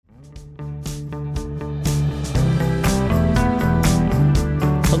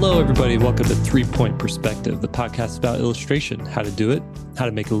Hello, everybody. Welcome to 3 Point Perspective, the podcast about illustration, how to do it, how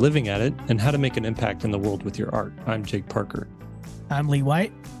to make a living at it, and how to make an impact in the world with your art. I'm Jake Parker. I'm Lee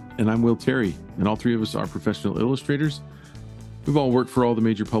White. And I'm Will Terry. And all three of us are professional illustrators. We've all worked for all the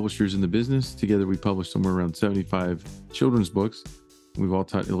major publishers in the business. Together, we published somewhere around 75 children's books. We've all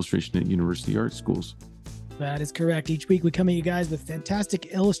taught illustration at university art schools. That is correct. Each week we come at you guys with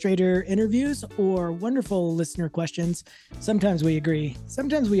fantastic Illustrator interviews or wonderful listener questions. Sometimes we agree,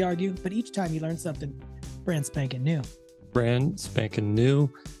 sometimes we argue, but each time you learn something brand spanking new. Brand spanking new.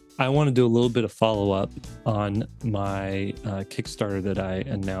 I want to do a little bit of follow-up on my Kickstarter that I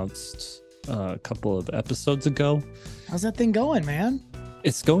announced a couple of episodes ago. How's that thing going, man?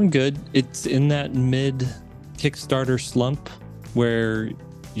 It's going good. It's in that mid Kickstarter slump where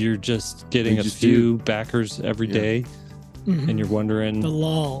you're just getting a few backers every day, and you're wondering the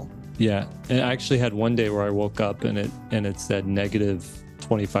lull. Yeah, and I actually had one day where I woke up and it said negative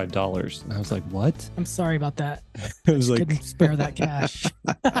 $25, and I was like, "What?" I'm sorry about that. It was like couldn't spare that cash.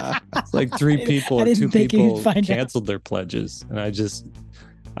 It's like 3 people or 2 people canceled their pledges, and I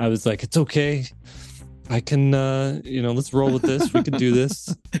was like, "It's okay. I can, let's roll with this. We can do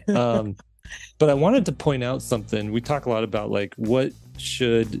this." But I wanted to point out something. We talk a lot about like what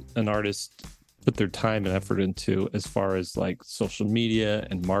should an artist put their time and effort into as far as like social media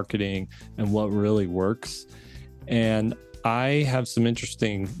and marketing and what really works. And I have some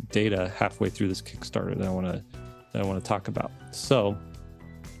interesting data halfway through this Kickstarter that I want to talk about. So,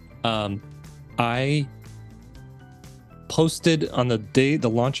 I posted on the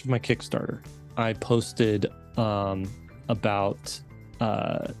launch of my Kickstarter. I posted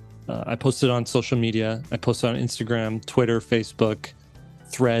I posted on social media. I posted on Instagram, Twitter, Facebook,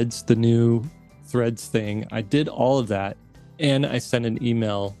 Threads, the new Threads thing. I did all of that, and I sent an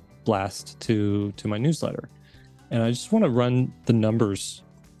email blast to my newsletter. And I just want to run the numbers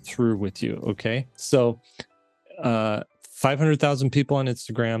through with you, okay? So 500,000 people on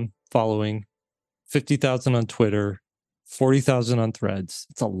Instagram following, 50,000 on Twitter, 40,000 on Threads.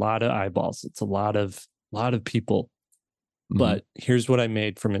 It's a lot of eyeballs. It's a lot of people. But here's what I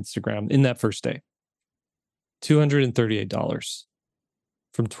made from Instagram in that first day. $238.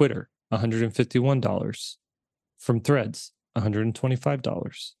 From Twitter, $151. From Threads,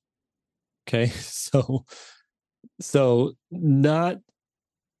 $125. Okay, so not,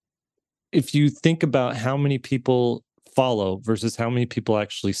 if you think about how many people follow versus how many people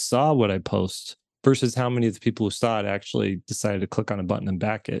actually saw what I post versus how many of the people who saw it actually decided to click on a button and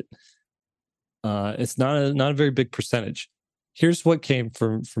back it, it's not a very big percentage. Here's what came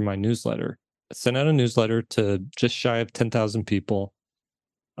from my newsletter. I sent out a newsletter to just shy of 10,000 people.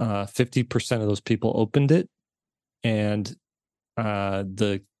 50% of those people opened it, and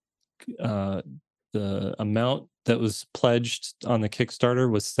the amount that was pledged on the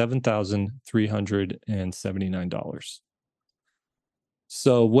Kickstarter was $7,379.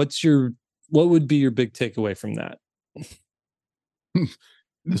 So what would be your big takeaway from that?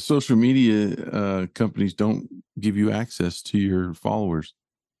 The social media companies don't give you access to your followers.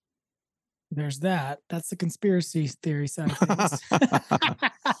 There's that. That's the conspiracy theory side of things.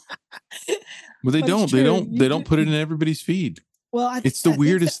 Well, they don't. They don't put it in everybody's feed. Well, it's the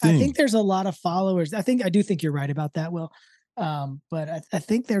weirdest thing. I think there's a lot of followers. I do think you're right about that, Will. But I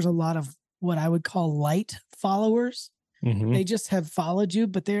think there's a lot of what I would call light followers. Mm-hmm. They just have followed you,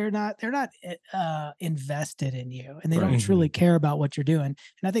 but they're not invested in you, and they don't truly care about what you're doing. And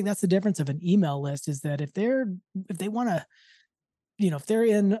I think that's the difference of an email list, is that if they want to, if they're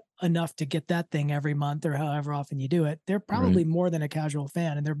in enough to get that thing every month or however often you do it, they're probably more than a casual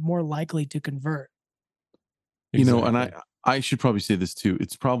fan, and they're more likely to convert. Exactly. And I should probably say this too.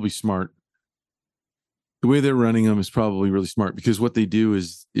 It's probably smart. The way they're running them is probably really smart, because what they do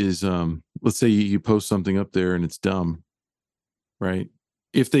is let's say you post something up there and it's dumb, right?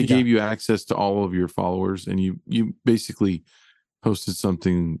 If they gave you access to all of your followers and you basically posted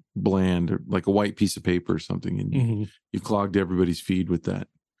something bland, or like a white piece of paper or something, and you clogged everybody's feed with that,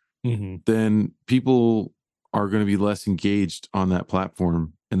 then people are going to be less engaged on that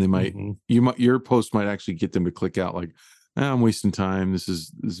platform, and they might your post might actually get them to click out, like, I'm wasting time. This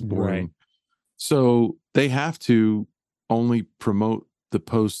is boring. Right. So they have to only promote the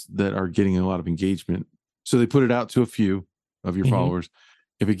posts that are getting a lot of engagement. So they put it out to a few of your followers.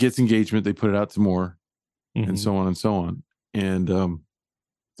 If it gets engagement, they put it out to more, and so on and so on. And so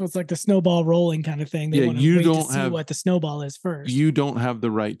it's like the snowball rolling kind of thing. They want to wait to see what the snowball is first. You don't have the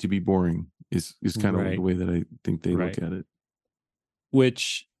right to be boring is kind of the way that I think they look at it.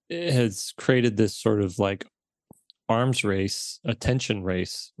 Which has created this sort of like arms race, attention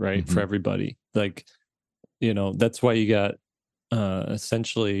race, right? For everybody. Like, that's why you got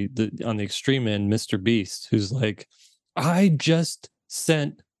essentially on the extreme end, Mr. Beast, who's like, I just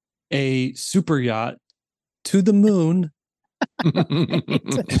sent a super yacht to the moon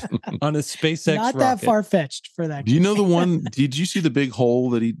on a SpaceX Not rocket. that far-fetched for that. Do you know the one? Did you see the big hole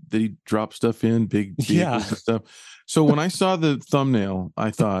that he dropped stuff in, big vehicles and stuff? So when I saw the thumbnail,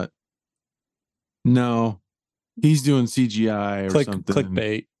 I thought, no, he's doing CGI or something.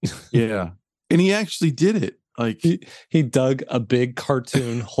 Clickbait. Yeah. And he actually did it. Like he dug a big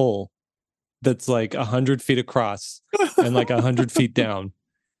cartoon hole that's like 100 feet across and like 100 feet down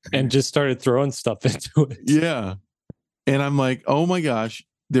and just started throwing stuff into it. Yeah. And I'm like, oh my gosh,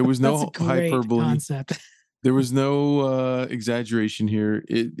 there was no hyperbole concept. There was no exaggeration here.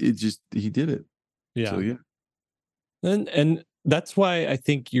 It just, he did it. Yeah. So yeah. And that's why I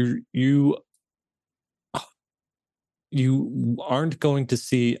think you aren't going to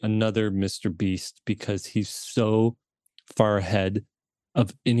see another Mr. Beast because he's so far ahead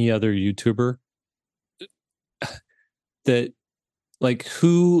of any other YouTuber that, like,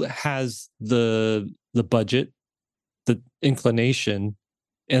 who has the budget, the inclination,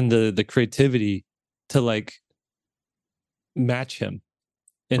 and the creativity to like match him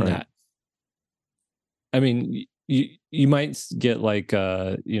in that. I mean, you might get like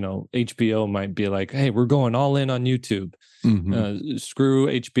HBO might be like, hey, we're going all in on YouTube. Screw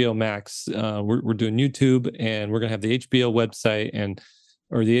HBO Max. We're doing YouTube, and we're gonna have the HBO website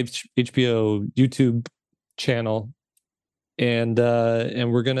or the HBO YouTube channel, and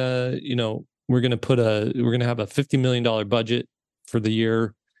we're gonna we're gonna have a $50 million budget for the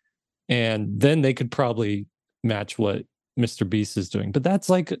year, and then they could probably match what Mr. Beast is doing. But that's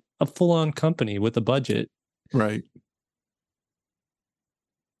like a full-on company with a budget. Right.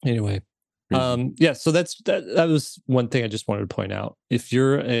 Anyway. Yeah, so that was one thing I just wanted to point out. If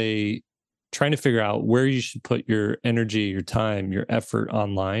you're trying to figure out where you should put your energy, your time, your effort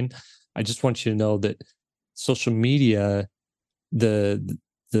online, I just want you to know that social media, the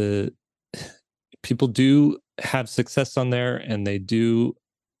people do have success on there, and they do.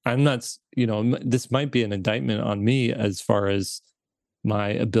 I'm not, this might be an indictment on me as far as my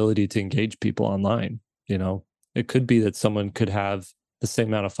ability to engage people online. It could be that someone could have the same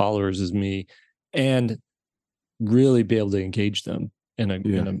amount of followers as me and really be able to engage them in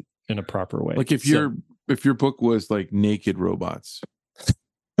a proper way. Like if your book was like naked robots,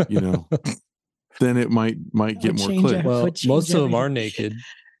 then it might get more clicks. Well, most of them are naked.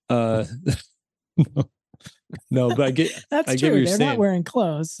 No, but I get that's I true. Get what They're saying. Not wearing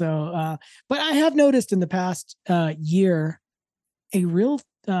clothes. So but I have noticed in the past year a real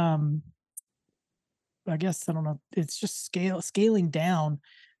I guess, I don't know, it's just scaling down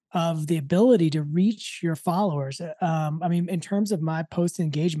of the ability to reach your followers. I mean, in terms of my post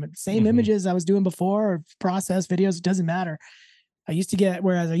engagement, same images I was doing before, or process videos, it doesn't matter. I used to get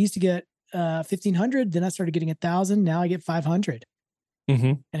 1,500, then I started getting 1,000. Now I get 500.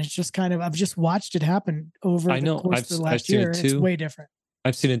 And it's just kind of, I've just watched it happen over the course of the last year. It's way different.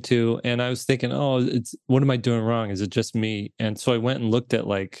 I've seen it too. And I was thinking, what am I doing wrong? Is it just me? And so I went and looked at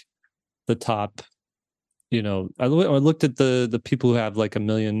like the top, I looked at the people who have like 1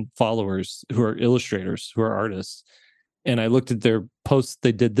 million followers, who are illustrators, who are artists. And I looked at their posts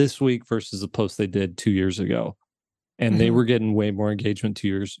they did this week versus the posts they did 2 years ago. And they were getting way more engagement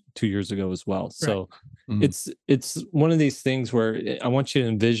 2 years ago as well. So it's one of these things where I want you to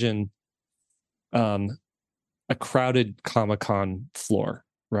envision a crowded Comic-Con floor,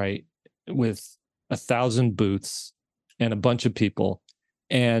 right? With 1,000 booths and a bunch of people.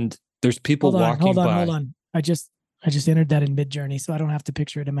 And there's people walking by. Hold on. I just entered that in Midjourney, so I don't have to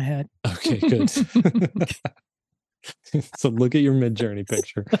picture it in my head. Okay, good. So look at your Midjourney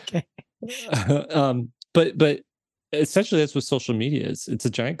picture. Okay. But essentially that's what social media is. It's a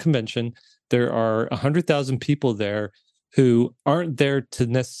giant convention. There are 100,000 people there who aren't there to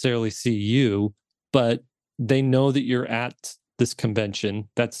necessarily see you, but they know that you're at this convention.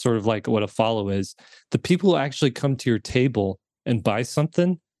 That's sort of like what a follow is. The people who actually come to your table and buy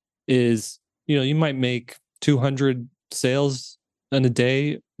something is, you might make 200 sales in a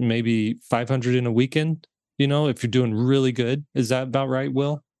day, maybe 500 in a weekend, if you're doing really good. Is that about right,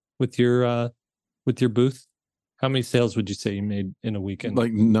 Will, with your booth? How many sales would you say you made in a weekend?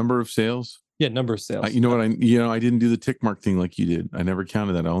 Like number of sales? Yeah, number of sales. I didn't do the tick mark thing like you did. I never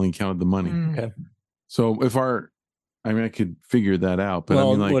counted that. I only counted the money. Okay. So I could figure that out, but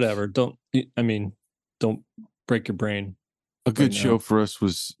whatever. Don't break your brain. A good show for us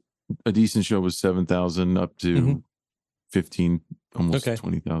was a decent show was 7,000 up to 15, almost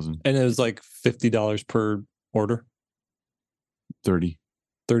 20,000. And it was like $50 per order. $30.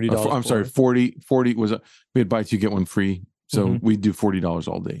 $30. I'm sorry, 40 was we had buy two get one free. So we do $40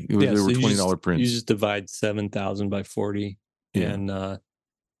 all day. They were $20 prints. You just divide 7,000 by 40, and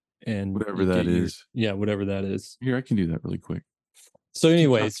whatever that is. Whatever that is. Here, I can do that really quick. So,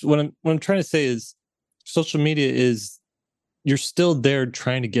 anyways, what I'm trying to say is, social media is, you're still there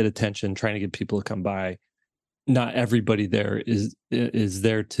trying to get attention, trying to get people to come by. Not everybody there is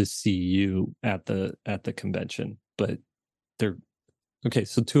there to see you at the convention, but they're okay.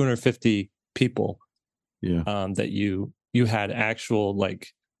 So 250 people, that you had actual,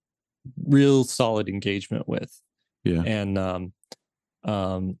 like, real solid engagement with, and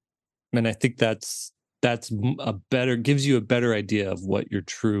I think that's gives you a better idea of what your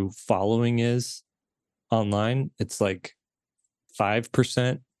true following is online. It's like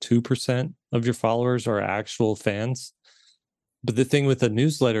 5%, 2% of your followers are actual fans. But the thing with a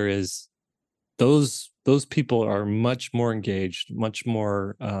newsletter is those people are much more engaged, much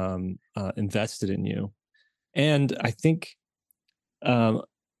more invested in you. And I think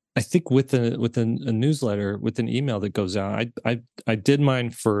with a newsletter, with an email that goes out, I did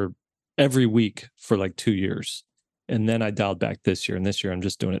mine for every week for like 2 years, and then I dialed back this year. And this year I'm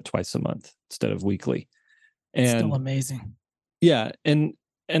just doing it twice a month instead of weekly. And still amazing. Yeah, and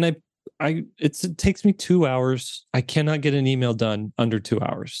it takes me 2 hours. I cannot get an email done under 2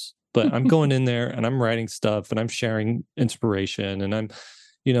 hours, but I'm going in there and I'm writing stuff and I'm sharing inspiration, and I'm,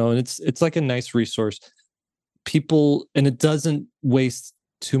 and it's like a nice resource. People, and it doesn't waste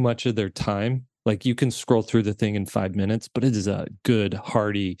too much of their time. Like, you can scroll through the thing in 5 minutes, but it is a good,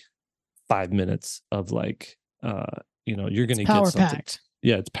 hearty 5 minutes of, like, you're going to get something. Packed.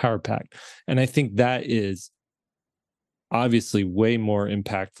 Yeah, it's power packed. And I think that is obviously way more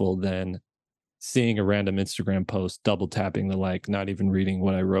impactful than seeing a random Instagram post, double tapping the like, not even reading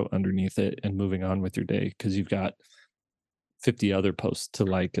what I wrote underneath it, and moving on with your day because you've got 50 other posts to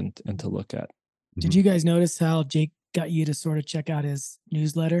like and to look at. Did you guys notice how Jake got you to sort of check out his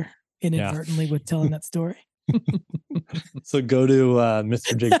newsletter inadvertently with telling that story? So go to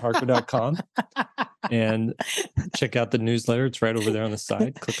mrjakeparker.com and check out the newsletter. It's right over there on the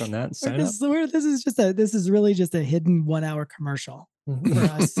side. Click on that and sign up. This is really just a hidden 1 hour commercial for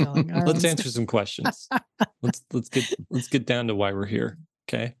us selling. Let's answer some questions. Let's get down to why we're here.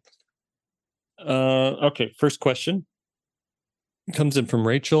 Okay. Okay. First question comes in from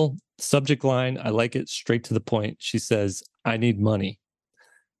Rachel. Subject line, I like it, straight to the point. She says, I need money.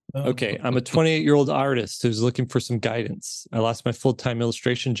 Okay, I'm a 28-year-old artist who's looking for some guidance. I lost my full-time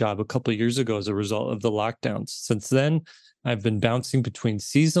illustration job a couple of years ago as a result of the lockdowns. Since then, I've been bouncing between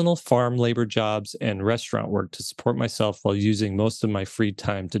seasonal farm labor jobs and restaurant work to support myself while using most of my free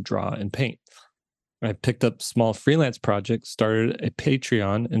time to draw and paint. I've picked up small freelance projects, started a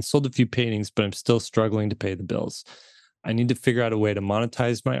Patreon, and sold a few paintings, but I'm still struggling to pay the bills. I need to figure out a way to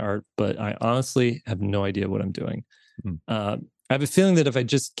monetize my art, but I honestly have no idea what I'm doing. I have a feeling that if I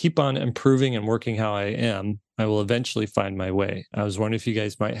just keep on improving and working how I am, I will eventually find my way. I was wondering if you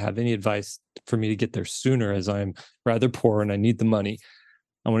guys might have any advice for me to get there sooner, as I'm rather poor and I need the money.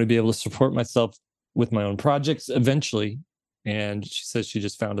 I want to be able to support myself with my own projects eventually. And she says she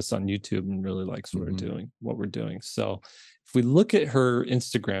just found us on YouTube and really likes what we're doing. So if we look at her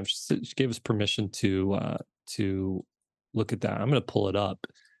Instagram, she gave us permission to look at that. I'm going to pull it up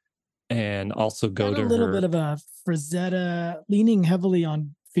and also go to a little bit of a Frazetta, leaning heavily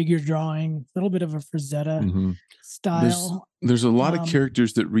on figure drawing, a little bit of a Frazetta style. There's a lot of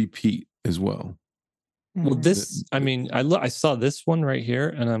characters that repeat as well. Well, this, I mean, I saw this one right here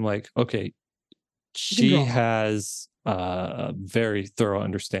and I'm like, okay, she has a very thorough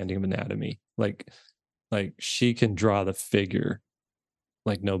understanding of anatomy. Like she can draw the figure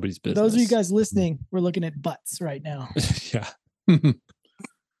like nobody's business. For those of you guys listening, we're looking at butts right now. Yeah.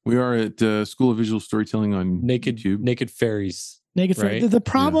 We are at School of Visual Storytelling on YouTube. Naked Fairies. Naked Fairies. The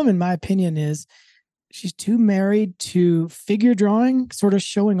problem, in my opinion, is she's too married to figure drawing, sort of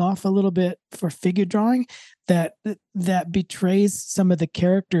showing off a little bit for figure drawing that betrays some of the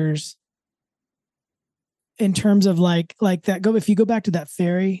characters in terms of like that. If you go back to that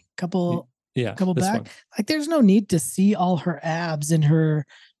fairy couple back, like there's no need to see all her abs and her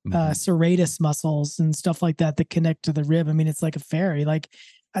serratus muscles and stuff like that connect to the rib. I mean, it's like a fairy. Like,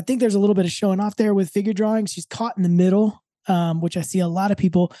 I think there's a little bit of showing off there with figure drawing. She's caught in the middle, which I see a lot of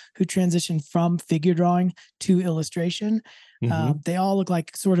people who transition from figure drawing to illustration. They all look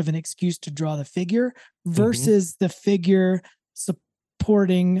like sort of an excuse to draw the figure versus the figure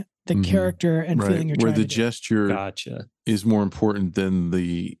supporting the character and feeling you're trying to do. Where the gesture is more important than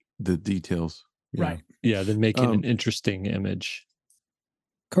the details. Right. Yeah, than making an interesting image.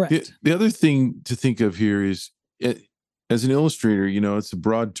 Correct. The other thing to think of here is, as an illustrator, it's a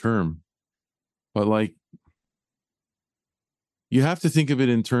broad term, but like you have to think of it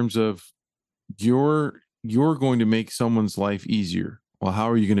in terms of you're going to make someone's life easier. Well, how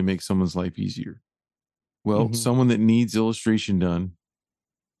are you going to make someone's life easier? Well, someone that needs illustration done,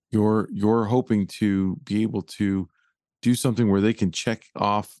 you're hoping to be able to do something where they can check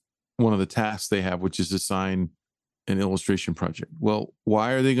off one of the tasks they have, which is assign an illustration project. Well,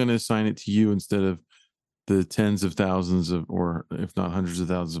 why are they going to assign it to you instead of the tens of thousands of, or if not hundreds of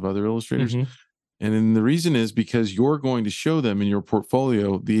thousands of other illustrators? And then the reason is because you're going to show them in your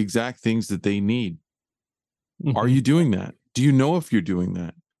portfolio the exact things that they need. Are you doing that? Do you know if you're doing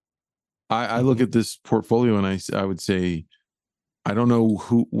that? I look at this portfolio and I would say, I don't know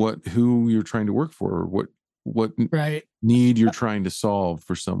who you're trying to work for, or what need you're trying to solve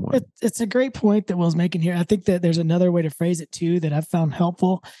for someone. It's a great point that Will's making here. I think that there's another way to phrase it too that I've found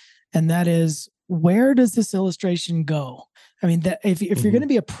helpful, and that is, where does this illustration go? I mean, that if you're going to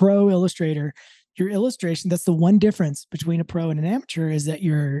be a pro illustrator, your illustration, that's the one difference between a pro and an amateur, is that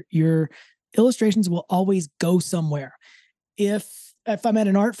your illustrations will always go somewhere. If I'm at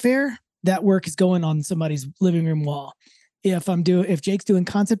an art fair, that work is going on somebody's living room wall. If Jake's doing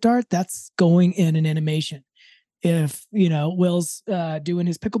concept art, that's going in an animation. If Will's doing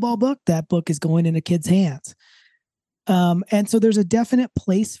his pickleball book, that book is going in a kid's hands. And so there's a definite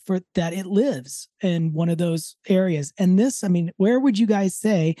place for that. It lives in one of those areas. And this, I mean, where would you guys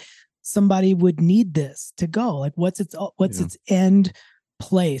say somebody would need this to go? Like, what's its end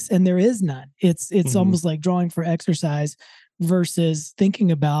place? And there is none. It's almost like drawing for exercise versus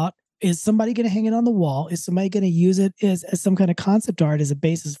thinking about, is somebody going to hang it on the wall? Is somebody going to use it as some kind of concept art as a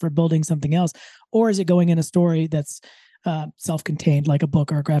basis for building something else? Or is it going in a story that's self-contained, like a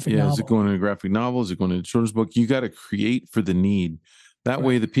book or a graphic novel? Is it going in a graphic novel? Is it going in a children's book? You got to create for the need. That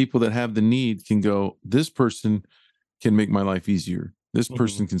way, the people that have the need can go, this person can make my life easier. This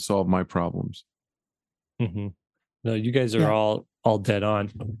person can solve my problems. No, you guys are all dead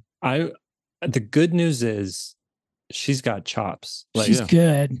on. The good news is, she's got chops. Like, she's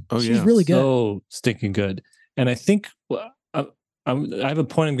good. She's really good. So stinking good. And I think I have a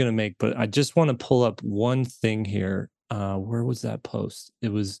point I'm going to make, but I just want to pull up one thing here. Where was that post?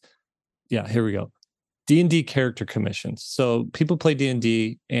 It was, here we go. D&D character commissions. So people play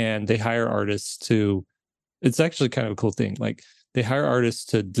D&D and they hire artists to, it's actually kind of a cool thing. Like, they hire artists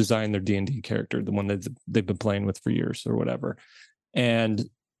to design their D&D character, the one that they've been playing with for years or whatever. And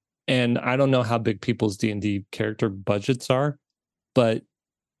I don't know how big people's D&D character budgets are, but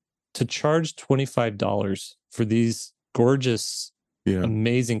to charge $25 for these gorgeous,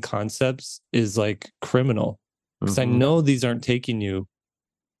 amazing concepts is like criminal. Because I know these aren't taking you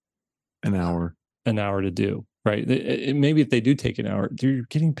an hour to do, right? Maybe if they do take an hour, you're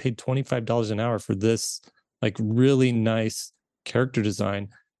getting paid $25 an hour for this, like, really nice character design.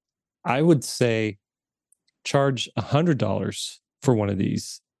 I would say charge $100 for one of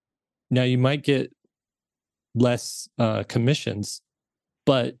these. Now, you might get less commissions,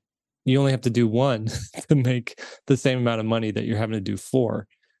 but you only have to do one to make the same amount of money that you're having to do four.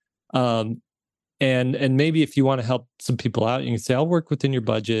 And maybe if you want to help some people out, you can say, I'll work within your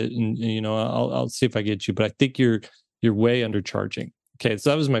budget, and I'll see if I get you. But I think you're way undercharging. Okay, so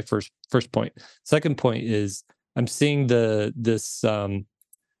that was my first point. Second point is, I'm seeing this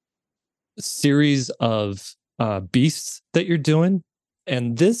series of beasts that you're doing,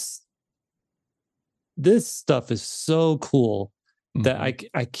 and this stuff is so cool that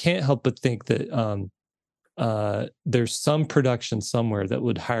I can't help but think that there's some production somewhere that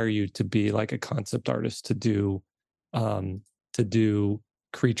would hire you to be like a concept artist to do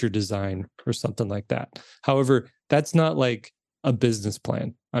creature design or something like that. However, that's not like a business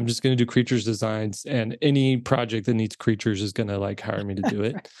plan. I'm just going to do creatures designs, and any project that needs creatures is going to like hire me to do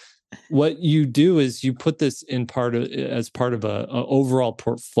it. What you do is you put this as part of a overall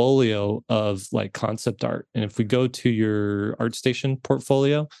portfolio of like concept art. And if we go to your ArtStation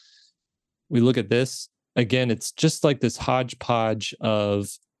portfolio, we look at this again, it's just like this hodgepodge of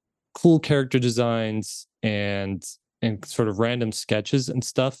cool character designs and sort of random sketches and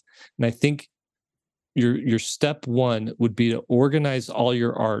stuff. And I think your step one would be to organize all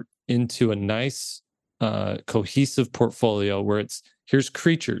your art into a nice cohesive portfolio where here's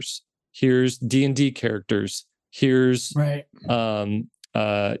creatures, here's D&D characters, here's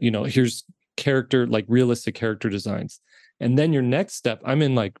here's character, like realistic character designs. And then your next step, I'm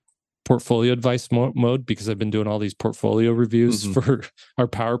in like portfolio advice mode because I've been doing all these portfolio reviews for our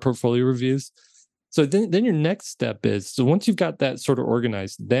power portfolio reviews. So then your next step is, so once you've got that sort of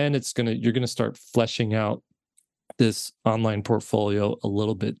organized, then you're gonna start fleshing out this online portfolio a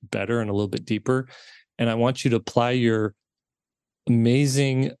little bit better and a little bit deeper. And I want you to apply your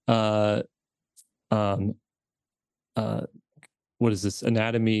amazing what is this,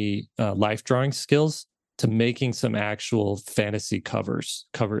 anatomy, life drawing skills to making some actual fantasy cover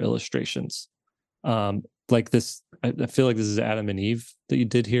illustrations. Like this, I feel like this is Adam and Eve that you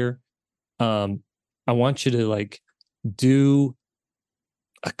did here. I want you to like do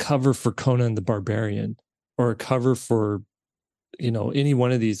a cover for Conan the Barbarian, or a cover for, any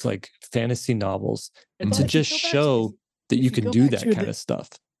one of these like fantasy novels, and to just show that you can do that kind of stuff.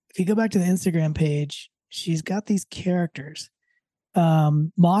 If you go back to the Instagram page, she's got these characters,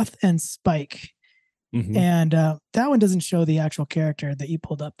 Moth and Spike. Mm-hmm. And that one doesn't show the actual character that you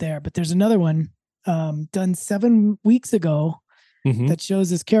pulled up there, but there's another one done 7 weeks ago that shows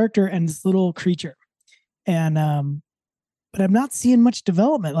this character and this little creature. And but I'm not seeing much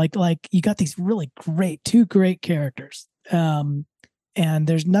development. Like you got these really two great characters. And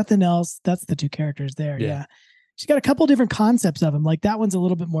there's nothing else. That's the two characters there. Yeah. She's got a couple different concepts of them. Like that one's a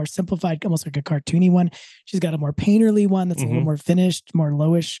little bit more simplified, almost like a cartoony one. She's got a more painterly one that's a little more finished, more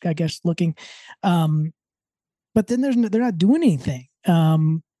lowish, I guess, looking. But then they're not doing anything.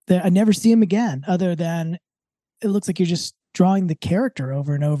 I never see them again, other than it looks like you're just drawing the character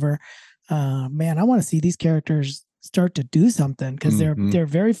over and over. Man, I want to see these characters start to do something, because they're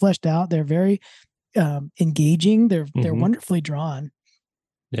very fleshed out. They're very engaging. They're wonderfully drawn.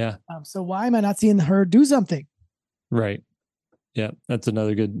 Yeah. So why am I not seeing her do something? Right. Yeah, that's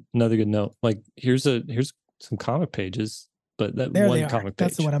another good note. Like here's some comic pages, but that one comic page.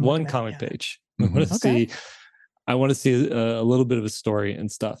 That's the one I'm looking at, comic page. I want to see a little bit of a story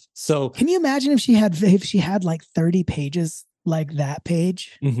and stuff. So can you imagine if she had like 30 pages like that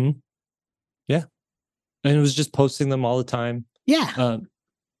page? Mm-hmm. Yeah. And it was just posting them all the time. Yeah.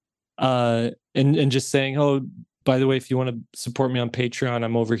 And just saying, oh, by the way, if you want to support me on Patreon,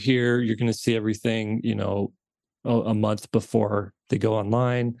 I'm over here. You're going to see everything, a month before they go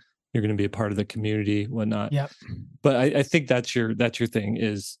online. You're going to be a part of the community, whatnot. Yeah. But I think that's your thing,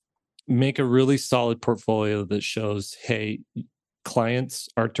 is make a really solid portfolio that shows, hey, clients,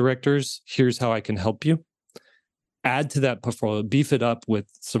 art directors, here's how I can help you. Add to that portfolio, beef it up with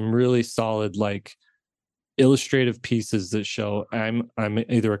some really solid, like illustrative pieces that show I'm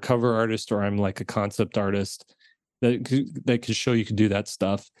either a cover artist or I'm like a concept artist that could show you can do that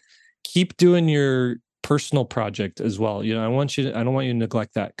stuff. Keep doing your personal project as well. I don't want you to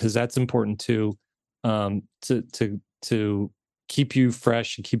neglect that, because that's important too, to keep you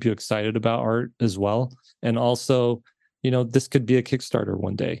fresh and keep you excited about art as well. And also, this could be a Kickstarter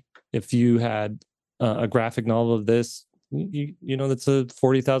one day. If you had a graphic novel of this, that's a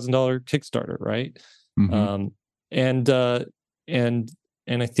 $40,000 Kickstarter, right? Mm-hmm. And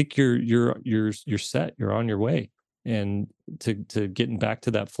I think you're set. You're on your way, and to getting back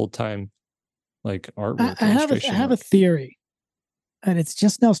to that full-time like artwork. I have a theory, and it's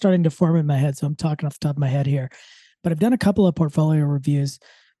just now starting to form in my head, so I'm talking off the top of my head here. But I've done a couple of portfolio reviews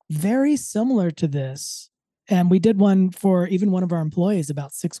very similar to this, and we did one for even one of our employees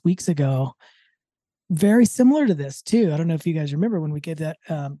about 6 weeks ago, very similar to this too. I don't know if you guys remember when we gave that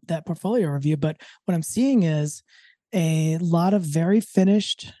portfolio review, but what I'm seeing is a lot of very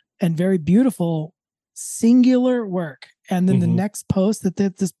finished and very beautiful singular work, and then the next post that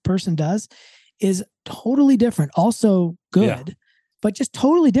this person does is totally different, also good, but just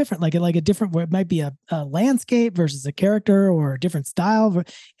totally different, like a different, where it might be a landscape versus a character, or a different style.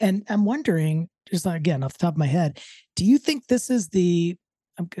 And I'm wondering, just again off the top of my head, do you think this is the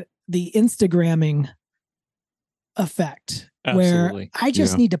Instagramming effect? Absolutely. Where I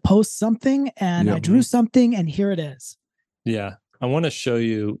just need to post something, and I drew something, and here it is. Yeah. I want to show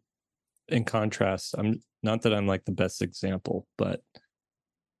you in contrast. I'm not that I'm like the best example, but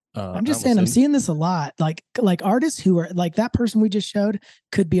I'm just saying I'm seeing this a lot. Like artists who are like that person we just showed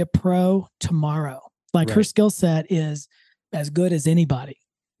could be a pro tomorrow. Like her skill set is as good as anybody.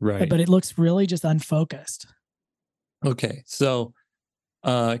 Right. But it looks really just unfocused. Okay. So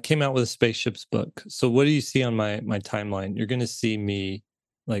came out with a spaceships book. So what do you see on my timeline? You're going to see me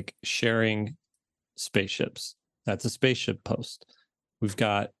like sharing spaceships. That's a spaceship post. We've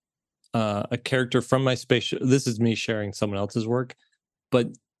got a character from my spaceship. This is me sharing someone else's work, but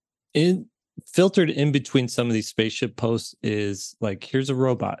filtered in between some of these spaceship posts is like, here's a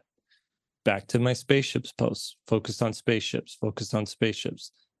robot. Back to my spaceships posts, focused on spaceships,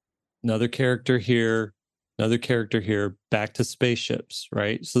 Another character here, back to spaceships,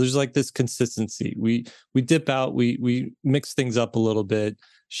 right? So there's like this consistency. We dip out, we mix things up a little bit,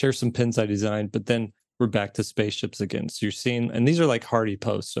 share some pins I designed, but then we're back to spaceships again. So you're seeing, and these are like hardy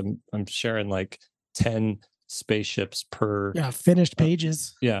posts. I'm sharing like 10 spaceships per finished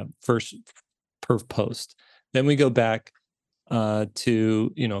pages. First per post. Then we go back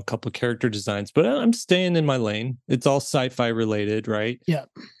to, a couple of character designs, but I'm staying in my lane. It's all sci-fi related, right? Yeah.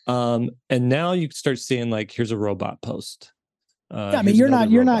 And now you start seeing like, here's a robot post. Yeah, I mean, you're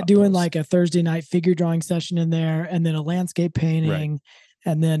not doing like a Thursday night figure drawing session in there and then a landscape painting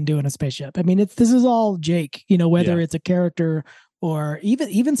and then doing a spaceship. I mean, this is all Jake, whether it's a character or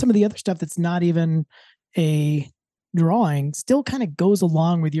even some of the other stuff that's not even a drawing still kind of goes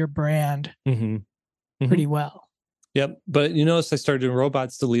along with your brand pretty well. Yep. But you notice I started doing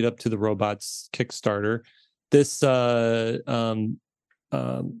robots to lead up to the robots Kickstarter. This this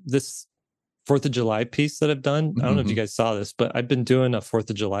 4th of July piece that I've done. I don't know if you guys saw this, but I've been doing a 4th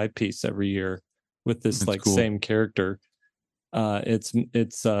of July piece every year with this same character. It's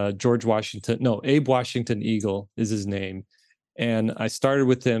Abe Washington Eagle is his name. And I started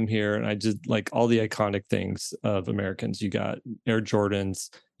with him here, and I did like all the iconic things of Americans. You got Air Jordans,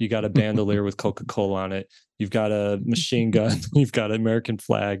 you got a bandolier with Coca-Cola on it, you've got a machine gun, you've got an American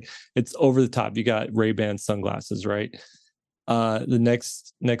flag. It's over the top. You got Ray-Ban sunglasses, right? The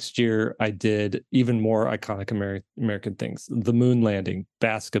next year, I did even more iconic American things: the moon landing,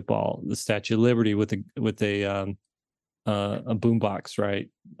 basketball, the Statue of Liberty with a boombox, right?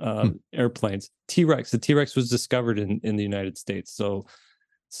 Airplanes, T-Rex. The T-Rex was discovered in the United States. So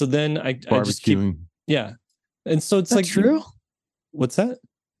then I just keep, and so it's like true. What's that?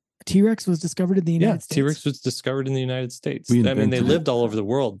 T-Rex was discovered in the United States. T-Rex was discovered in the United States. I mean, they lived all over the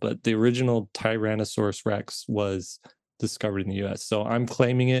world, but the original Tyrannosaurus Rex was discovered in the U.S. So I'm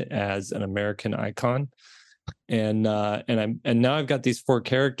claiming it as an American icon, and now I've got these 4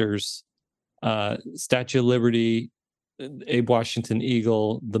 characters: Statue of Liberty, Abe Washington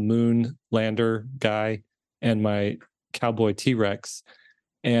Eagle, the moon lander guy, and my cowboy T-Rex.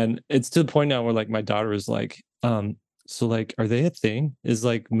 And it's to the point now where like my daughter is like, so like, are they a thing? Is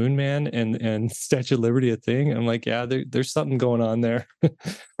like Moon Man and Statue of Liberty a thing? I'm like, yeah, there's something going on there.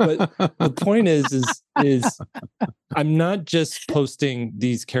 But the point is I'm not just posting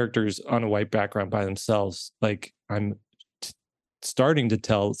these characters on a white background by themselves. Like I'm starting to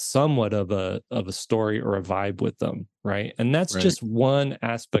tell somewhat of a story or a vibe with them, right? And that's just one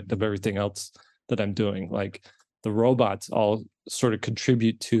aspect of everything else that I'm doing. Like the robots all sort of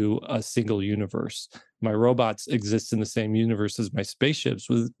contribute to a single universe. My robots exist in the same universe as my spaceships,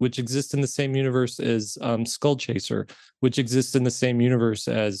 which exist in the same universe as Skull Chaser, which exists in the same universe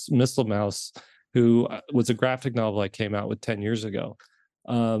as Missile Mouse, who was a graphic novel I came out with 10 years ago.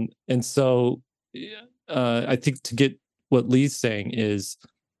 And so I think to get what Lee's saying is,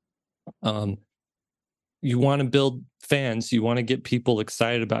 you want to build fans, you want to get people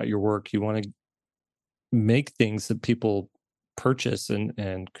excited about your work, you want to make things that people purchase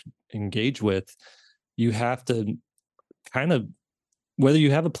and engage with. You have to kind of, whether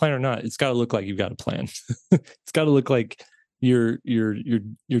you have a plan or not, it's got to look like you've got a plan. It's got to look like you're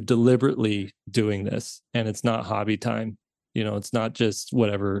deliberately doing this, and it's not hobby time. It's not just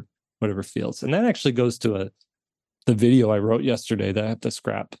whatever feels. And that actually goes to the video I wrote yesterday that I have to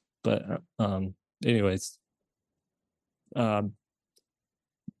scrap. But anyways, that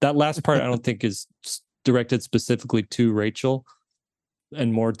last part I don't think is directed specifically to Rachel,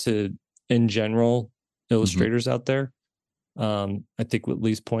 and more to, in general, illustrators out there. I think what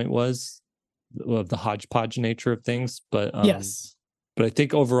Lee's point was of the hodgepodge nature of things, but yes. But I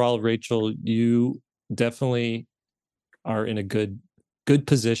think overall, Rachel, you definitely are in a good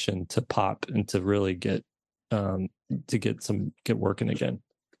position to pop and to really get working again.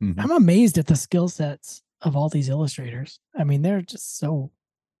 I'm amazed at the skill sets of all these illustrators. I mean, they're just so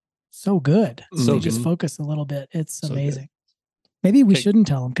good. So just focus a little bit. It's amazing. Maybe we shouldn't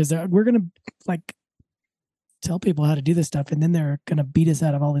tell them, because we're gonna like tell people how to do this stuff, and then they're gonna beat us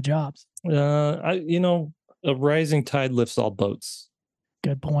out of all the jobs. A rising tide lifts all boats.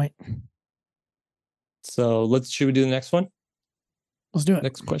 Good point. So should we do the next one? Let's do it.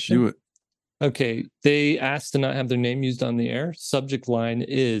 Next question. Do it. Okay. They asked to not have their name used on the air. Subject line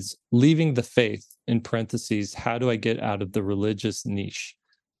is leaving the faith, in parentheses, how do I get out of the religious niche?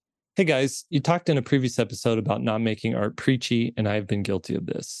 Hey guys, you talked in a previous episode about not making art preachy, and I've been guilty of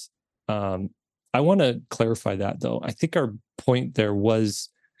this. I want to clarify that, though. I think our point there was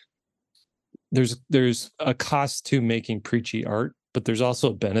there's a cost to making preachy art, but there's also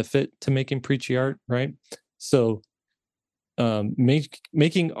a benefit to making preachy art, right? So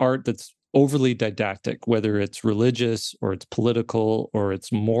making art that's overly didactic, whether it's religious or it's political or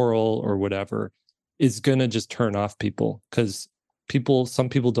it's moral or whatever, is going to just turn off people, because some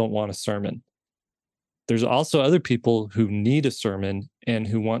people don't want a sermon. There's also other people who need a sermon and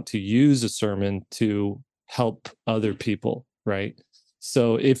who want to use a sermon to help other people, right?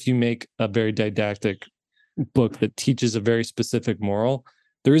 So if you make a very didactic book that teaches a very specific moral,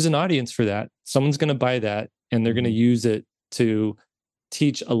 there is an audience for that. Someone's going to buy that, and they're going to use it to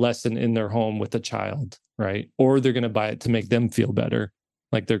teach a lesson in their home with a child, right? Or they're going to buy it to make them feel better,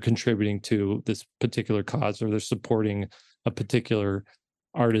 like they're contributing to this particular cause, or they're supporting a particular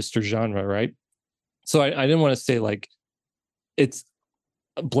artist or genre, right? So I didn't want to say like it's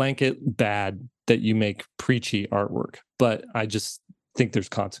a blanket bad that you make preachy artwork, but I just think there's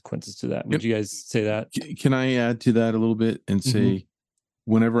consequences to that. Would you guys say that? Can I add to that a little bit and say,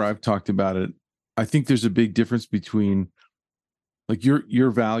 whenever I've talked about it, I think there's a big difference between like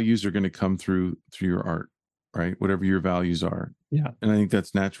your values are going to come through your art, right? Whatever your values are. Yeah. And I think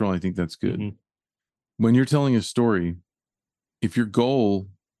that's natural. I think that's good. When you're telling a story, if your goal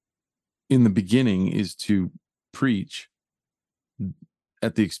in the beginning is to preach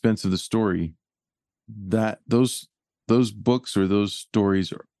at the expense of the story, that those books or those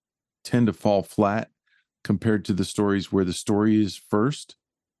stories tend to fall flat compared to the stories where the story is first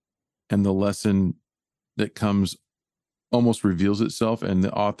and the lesson that comes almost reveals itself, and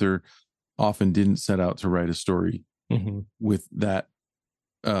the author often didn't set out to write a story with that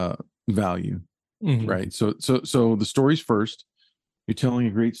value, right? So the story's first. You're telling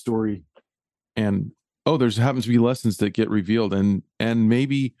a great story, and there's happens to be lessons that get revealed, and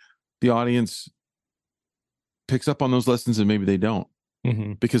maybe the audience picks up on those lessons, and maybe they don't,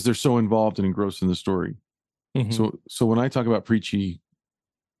 because they're so involved and engrossed in the story. So when I talk about preachy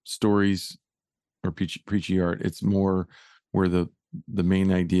stories or preachy art, it's more where the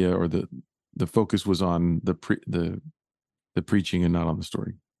main idea or the focus was on the preaching and not on the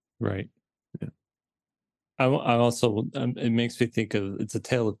story. Right. Yeah. I also it makes me think of, it's a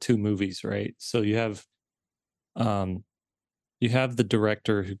tale of two movies, right? So you have the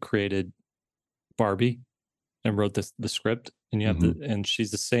director who created Barbie and wrote the script, and you have and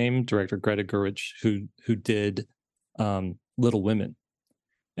she's the same director, Greta Gerwig, who did Little Women,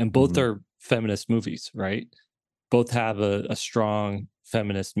 and both are feminist movies, right? Both have a strong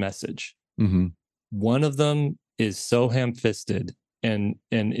feminist message. One of them is so ham-fisted and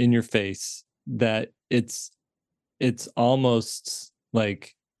in your face that it's almost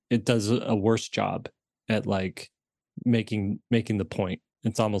like it does a worse job at like making the point.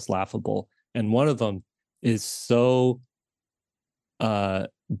 It's almost laughable. And one of them is so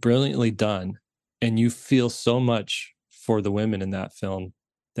brilliantly done, and you feel so much for the women in that film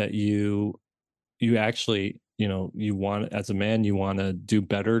that you actually, you want, as a man, you want to do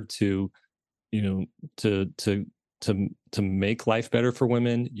better to to make life better for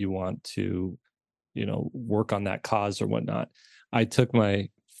women. You want to work on that cause or whatnot. I took my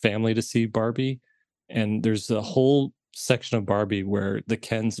family to see Barbie, and there's a whole section of Barbie where the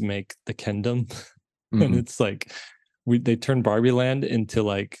Kens make the Kendom, and it's like they turn Barbie Land into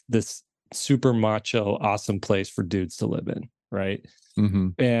like this super macho, awesome place for dudes to live in, right?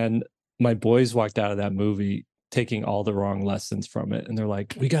 And my boys walked out of that movie taking all the wrong lessons from it, and they're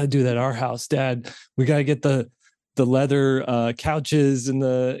like, "We got to do that at our house, Dad. We got to get the leather couches and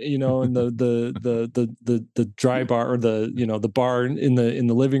the and the dry bar, or the bar in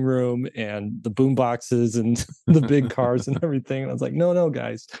the living room, and the boom boxes and the big cars and everything." And I was like, no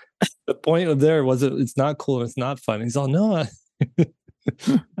guys, the point of there was it's not cool and it's not fun. And he's all, no.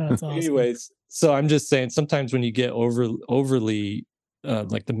 That's awesome. Anyways, so I'm just saying, sometimes when you get overly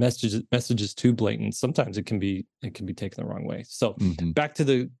like the message is too blatant, sometimes it can be taken the wrong way. So back to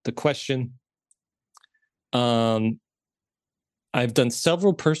the question. I've done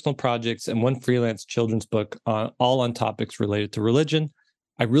several personal projects and one freelance children's book, all on topics related to religion.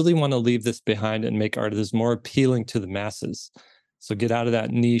 I really want to leave this behind and make art that is more appealing to the masses. So get out of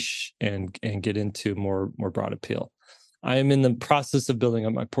that niche and get into more broad appeal. I am in the process of building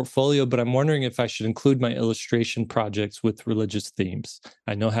up my portfolio, but I'm wondering if I should include my illustration projects with religious themes.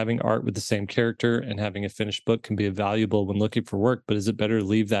 I know having art with the same character and having a finished book can be valuable when looking for work, but is it better to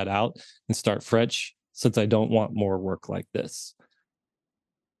leave that out and start fresh, since I don't want more work like this?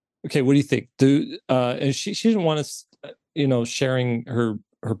 Okay, what do you think? And she didn't want us, sharing her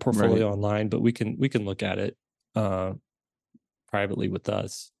portfolio online, but we can look at it privately with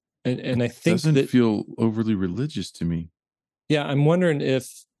us. And I think it doesn't feel overly religious to me. Yeah, I'm wondering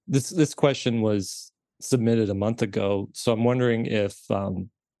if this question was submitted a month ago, so I'm wondering if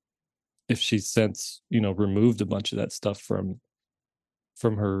she's since removed a bunch of that stuff from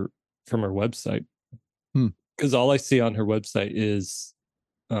her website, because all I see on her website is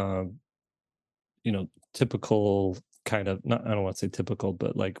typical kind of, not, I don't want to say typical,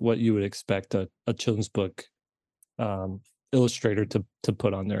 but like what you would expect a children's book illustrator to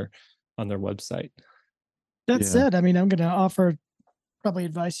put on their website. That said, I mean, I'm going to offer probably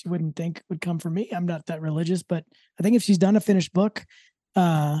advice you wouldn't think would come from me. I'm not that religious, but I think if she's done a finished book,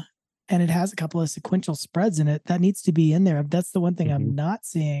 and it has a couple of sequential spreads in it, that needs to be in there. That's the one thing I'm not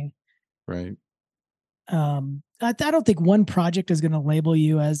seeing. Right. I don't think one project is going to label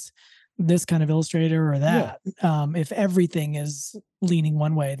you as this kind of illustrator or that. Yeah. If everything is leaning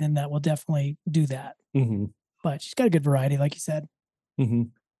one way, then that will definitely do that. But she's got a good variety, like you said.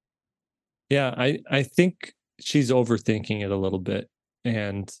 Yeah, I think she's overthinking it a little bit.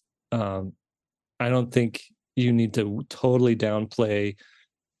 And I don't think you need to totally downplay,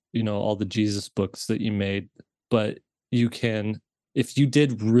 all the Jesus books that you made, but you can, if you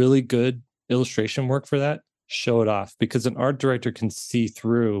did really good illustration work for that, show it off, because an art director can see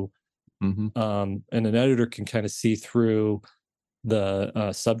through, and an editor can kind of see through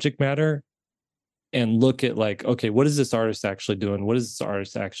the subject matter and look at like, okay, what is this artist actually doing? What is this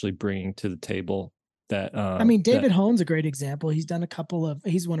artist actually bringing to the table? That David Hohn's a great example. He's done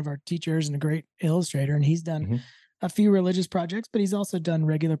he's one of our teachers and a great illustrator, and he's done a few religious projects, but he's also done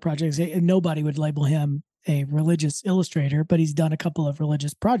regular projects. Nobody would label him a religious illustrator, but he's done a couple of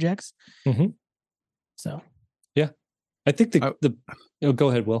religious projects. So, yeah, I think go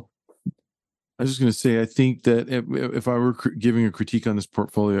ahead, Will. I was just going to say, I think that if I were giving a critique on this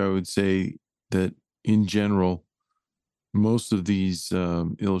portfolio, I would say that in general, most of these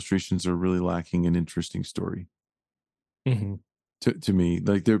illustrations are really lacking an interesting story. To me,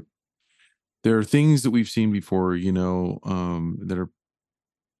 like there are things that we've seen before, that are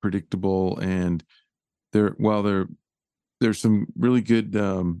predictable, and there's some really good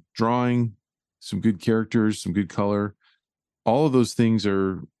drawing, some good characters, some good color. All of those things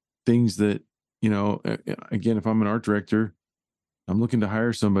are things that, again, if I'm an art director, I'm looking to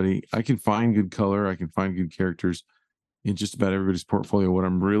hire somebody, I can find good color, I can find good characters in just about everybody's portfolio. What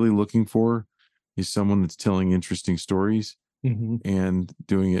I'm really looking for is someone that's telling interesting stories and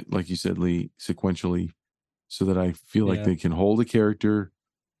doing it, like you said, Lee, sequentially, so that I feel like they can hold a character.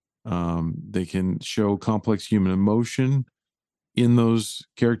 They can show complex human emotion in those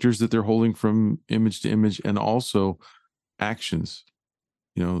characters that they're holding from image to image, and also actions.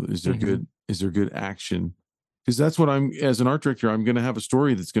 Is there good action? Because that's what as an art director, I'm going to have a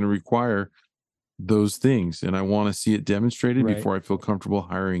story that's going to require those things, and I want to see it demonstrated before I feel comfortable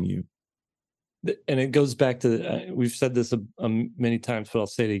hiring you. And it goes back to we've said this many times, but I'll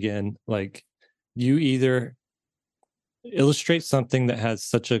say it again. Like, you either illustrate something that has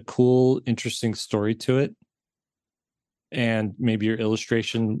such a cool, interesting story to it, and maybe your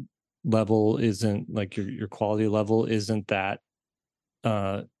illustration level isn't, like, your quality level isn't that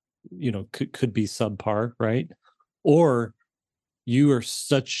could be subpar, right? Or you are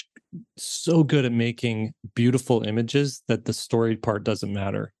so good at making beautiful images that the story part doesn't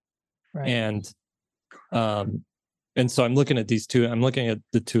matter. Right. And so I'm looking at these two. I'm looking at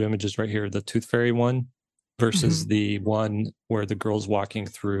the two images right here, the Tooth Fairy one versus the one where the girl's walking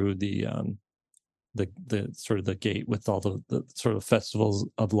through the sort of the gate with all the sort of festivals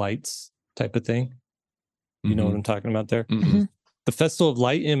of lights type of thing. You know what I'm talking about there? The Festival of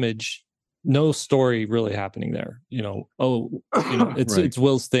Light image, no story really happening there. It's it's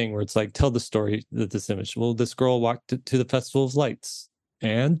Will's thing where it's like, tell the story that this image. Well, this girl walked to the Festival of Lights,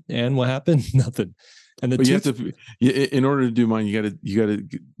 and what happened? Nothing. And you have to, in order to do mine, you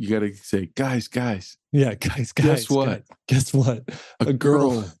gotta say, guys. Yeah, guys. Guess what? Guess what? A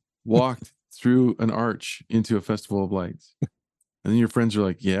girl walked through an arch into a Festival of Lights, and then your friends are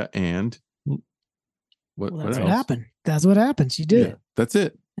like, yeah, and what happened? That's what happened. She did. Yeah, that's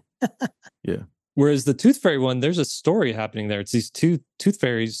it. Yeah. Whereas the Tooth Fairy one, there's a story happening there. It's these two tooth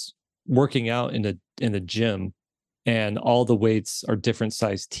fairies working out in a gym, and all the weights are different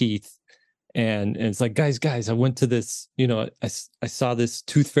sized teeth. And it's like, guys, I went to this, I saw this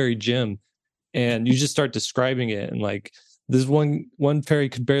Tooth Fairy gym, and you just start describing it, and like, this one fairy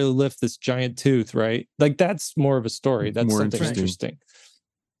could barely lift this giant tooth, right? Like, that's more of a story. That's more something interesting.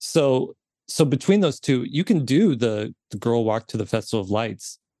 So between those two, you can do the girl walk to the Festival of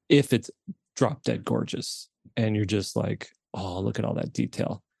Lights if it's drop dead gorgeous, and you're just like, oh, look at all that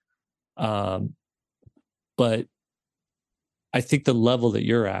detail. But I think the level that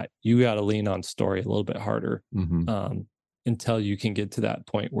you're at, you got to lean on story a little bit harder until you can get to that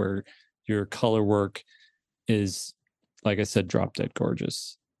point where your color work is, like I said, drop dead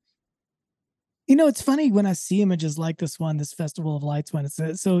gorgeous. It's funny when I see images like this one, this Festival of Lights one.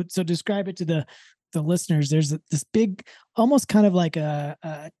 It's so describe it to the listeners. There's this big, almost kind of like a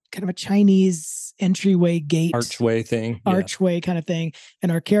kind of a Chinese entryway gate, archway thing, kind of thing.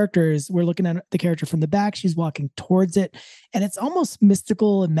 And we're looking at the character from the back. She's walking towards it, and it's almost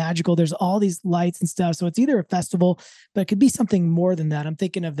mystical and magical. There's all these lights and stuff. So it's either a festival, but it could be something more than that. I'm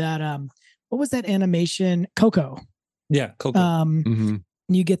thinking of that. What was that animation? Coco. Yeah, Coco.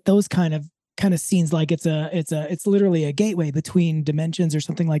 You get those kind of scenes, like it's literally a gateway between dimensions or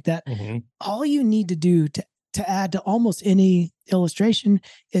something like that. All you need to do to add to almost any illustration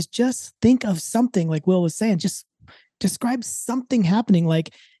is just think of something, like Will was saying, just describe something happening.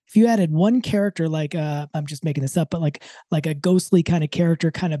 Like if you added one character, like I'm just making this up, but like a ghostly kind of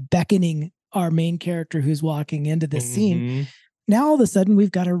character kind of beckoning our main character who's walking into this scene. Now all of a sudden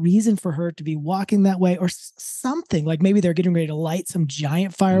we've got a reason for her to be walking that way, or something. Like maybe they're getting ready to light some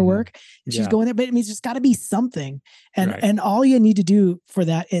giant firework and she's going there, but it means there's got to be something. And all you need to do for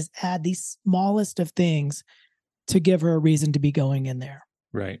that is add the smallest of things to give her a reason to be going in there.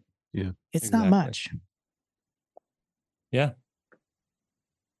 Right. Yeah. It's not much. Yeah.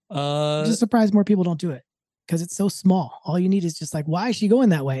 I'm just surprised more people don't do it, because it's so small. All you need is just like, why is she going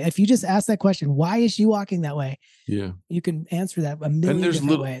that way? If you just ask that question, why is she walking that way? Yeah. You can answer that a million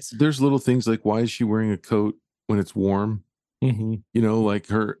different ways. There's little things like, why is she wearing a coat when it's warm? Like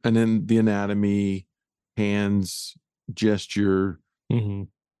her, and then the anatomy, hands, gesture,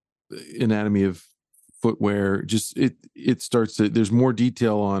 anatomy of footwear. Just it starts to, there's more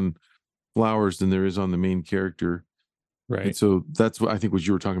detail on flowers than there is on the main character. Right. And so that's what I think what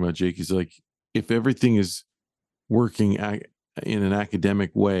you were talking about, Jake, is like, if everything is working in an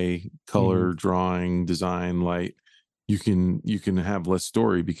academic way, color, drawing, design, light, you can have less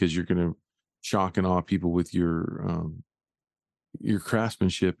story, because you're going to shock and awe people with your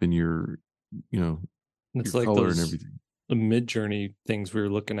craftsmanship and your it's your like color those, and everything. The Mid-Journey things we were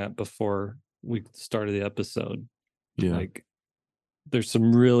looking at before we started the episode. Yeah. Like there's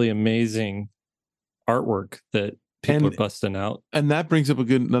some really amazing artwork that people are busting out. And that brings up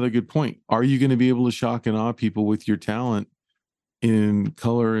another good point. Are you going to be able to shock and awe people with your talent in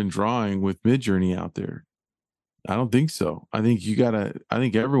color and drawing with Mid-Journey out there? I don't think so. I think I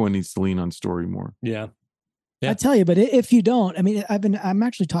think everyone needs to lean on story more. Yeah. I tell you, but if you don't, I mean, I'm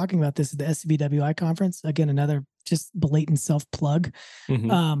actually talking about this at the SCBWI conference. Again, another just blatant self plug.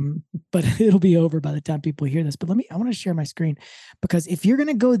 But it'll be over by the time people hear this. But I want to share my screen, because if you're going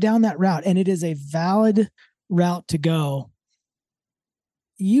to go down that route, and it is a valid route to go,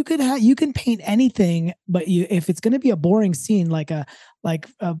 you can paint anything, but if it's going to be a boring scene, like a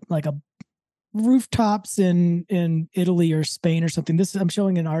rooftops in Italy or Spain or something. I'm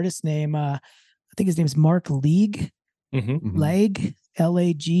showing an artist's name. I think his name is Mark League. Lague,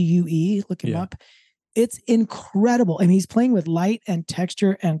 Lague. Look him up. It's incredible. I mean, he's playing with light and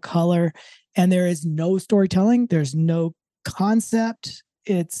texture and color, and there is no storytelling. There's no concept.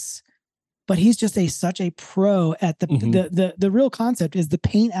 But he's just such a pro at the real concept is the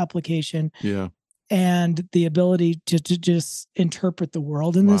paint application. Yeah. And the ability to just interpret the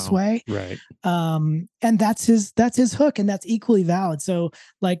world in this way. Right. And that's his hook, and that's equally valid. So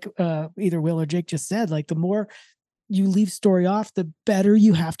like either Will or Jake just said, like the more you leave story off, the better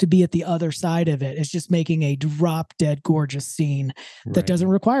you have to be at the other side of it. It's just making a drop dead gorgeous scene that doesn't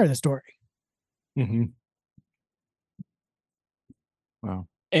require the story. Wow.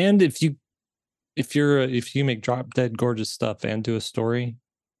 And if you make drop dead gorgeous stuff and do a story,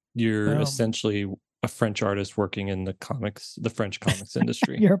 you're essentially a French artist working in the French comics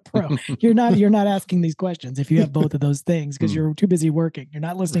industry. You're a pro. You're not asking these questions if you have both of those things, because you're too busy working. You're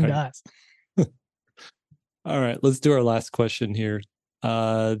not listening to us. All right, let's do our last question here.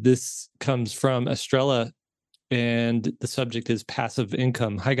 This comes from Estrella, and the subject is passive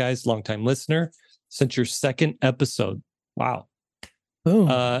income. Hi guys, longtime listener. Since your second episode. Wow. Boom.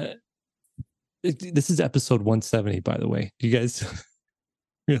 This is episode 170, by the way. Do you guys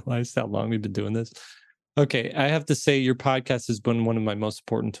realize how long we've been doing this? Okay, I have to say your podcast has been one of my most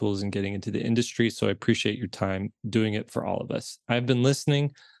important tools in getting into the industry, so I appreciate your time doing it for all of us. I've been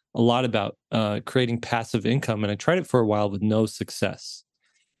listening a lot about creating passive income, and I tried it for a while with no success.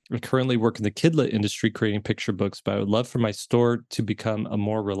 I currently work in the kidlit industry creating picture books, but I would love for my store to become a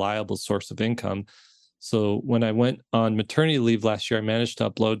more reliable source of income. So when I went on maternity leave last year, I managed to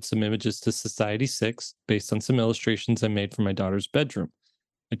upload some images to Society 6 based on some illustrations I made for my daughter's bedroom.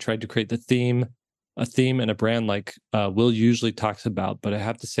 I tried to create a theme and a brand like Will usually talks about, but I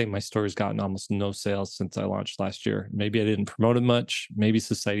have to say my store has gotten almost no sales since I launched last year. Maybe I didn't promote it much. Maybe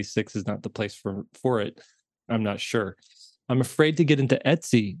Society 6 is not the place for it. I'm not sure. I'm afraid to get into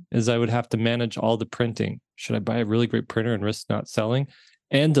Etsy as I would have to manage all the printing. Should I buy a really great printer and risk not selling?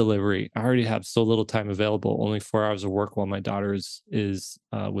 And delivery. I already have so little time available, only 4 hours of work while my daughter is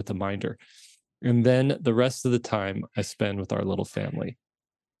with a minder. And then the rest of the time I spend with our little family.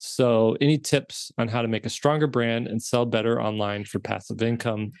 So any tips on how to make a stronger brand and sell better online for passive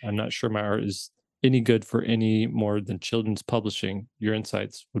income? I'm not sure my art is any good for any more than children's publishing. Your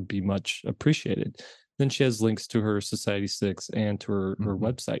insights would be much appreciated. Then she has links to her Society 6 and to her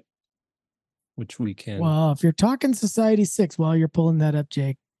website, which we can. Well, if you're talking Society 6 while you're pulling that up,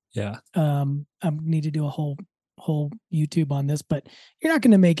 Jake. Yeah. I need to do a whole YouTube on this, but you're not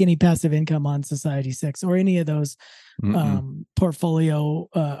going to make any passive income on Society 6 or any of those portfolio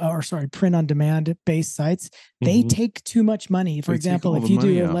print on demand based sites. They take too much money. For example, if you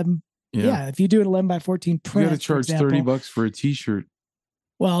do 11 if you do an 11 by 14 print, you got to charge $30 for a t-shirt.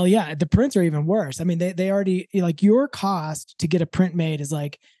 Well, yeah, the prints are even worse. I mean, they already, like, your cost to get a print made is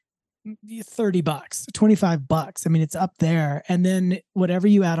like $30, $25. I mean, it's up there. And then whatever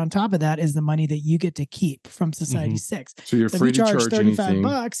you add on top of that is the money that you get to keep from Society 6. So you're free to charge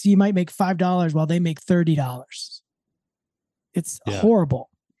 $35, you might make $5 while they make $30. It's horrible.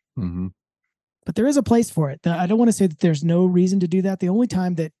 But there is a place for it. I don't want to say that there's no reason to do that. The only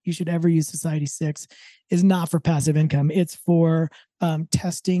time that you should ever use Society 6 is not for passive income. It's for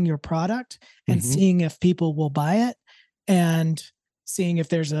testing your product and seeing if people will buy it and seeing if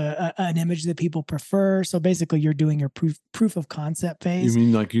there's an image that people prefer. So basically you're doing your proof of concept phase. You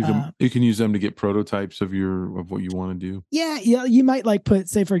mean like you can use them to get prototypes of what you want to do? Yeah. You might like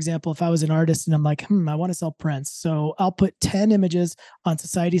say, for example, if I was an artist and I'm like, I want to sell prints. So I'll put 10 images on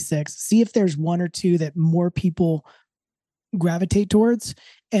Society 6, see if there's one or two that more people gravitate towards,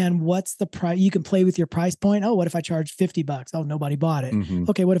 and what's the price. You can play with your price point. Oh, what if I charge $50? Oh, nobody bought it.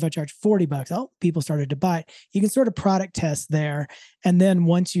 Okay, what if I charge $40? Oh, people started to buy it. You can sort of product test there, and then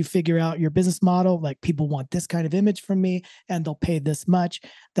once you figure out your business model, like people want this kind of image from me and they'll pay this much,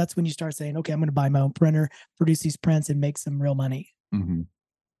 that's when you start saying, okay, I'm going to buy my own printer, produce these prints, and make some real money.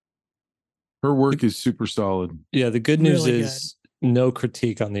 Her work is super solid. Yeah, the good news is no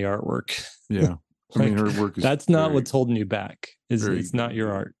critique on the artwork. Yeah. I mean, her work is that's not what's holding you back. It's not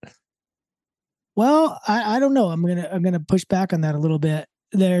your art. Well, I don't know. I'm gonna push back on that a little bit.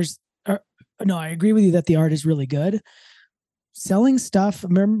 No, I agree with you that the art is really good. Selling stuff.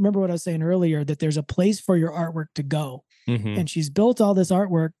 Remember what I was saying earlier, that there's a place for your artwork to go, and she's built all this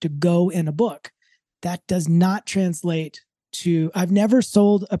artwork to go in a book. That does not translate to. I've never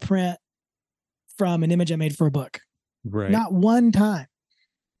sold a print from an image I made for a book. Right. Not one time.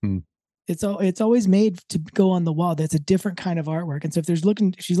 It's always made to go on the wall. That's a different kind of artwork. And so if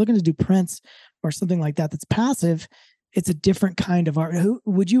she's looking to do prints or something like that, that's passive, it's a different kind of art.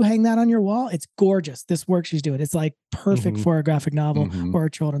 Would you hang that on your wall? It's gorgeous. This work she's doing. It's like perfect for a graphic novel or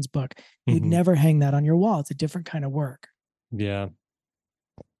a children's book. You'd never hang that on your wall. It's a different kind of work. Yeah.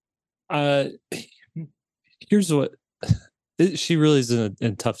 Here's what she really is in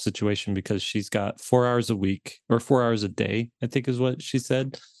a tough situation, because she's got 4 hours a week or 4 hours a day, I think is what she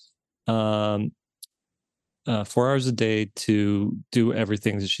said. 4 hours a day to do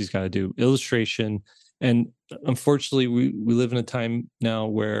everything that she's got to do. Illustration. And unfortunately, we live in a time now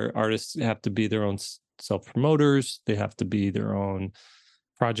where artists have to be their own self-promoters. They have to be their own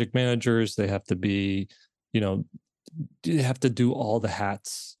project managers. They have to be, they have to do all the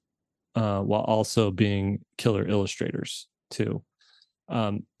hats while also being killer illustrators too.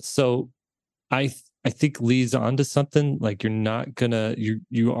 So I think Lee's onto something. Like,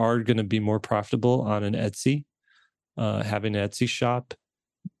 you are gonna be more profitable on an Etsy, having an Etsy shop,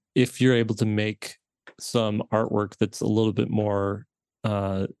 if you're able to make some artwork that's a little bit more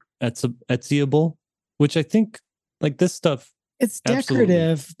Etsyable, which I think, like, this stuff, it's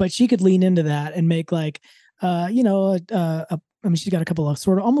decorative, but she could lean into that and make like I mean, she's got a couple of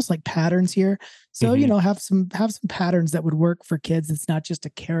sort of almost like patterns here. So, have some patterns that would work for kids. It's not just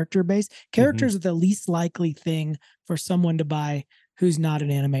a character base. Characters are the least likely thing for someone to buy who's not an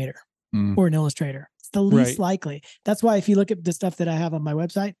animator or an illustrator. It's the least likely. That's why if you look at the stuff that I have on my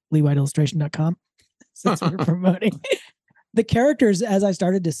website, leewhiteillustration.com, since we're promoting, the characters, as I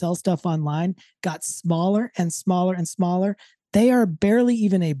started to sell stuff online, got smaller and smaller and smaller. They are barely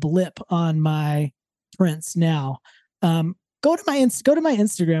even a blip on my prints now. Go to my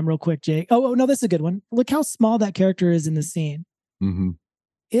Instagram real quick, Jake. Oh no, this is a good one. Look how small that character is in the scene.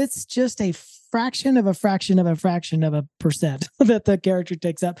 It's just a fraction of a fraction of a fraction of a percent that the character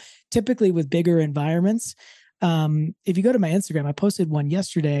takes up, typically with bigger environments. If you go to my Instagram, I posted one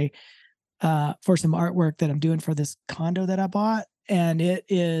yesterday for some artwork that I'm doing for this condo that I bought. And it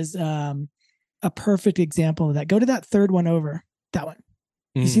is a perfect example of that. Go to that third one over. That one.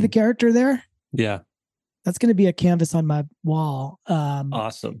 You see the character there? Yeah. That's going to be a canvas on my wall.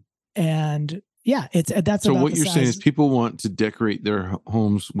 Awesome. And yeah, that's so about what you're saying is people want to decorate their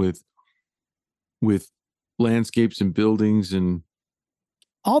homes with landscapes and buildings and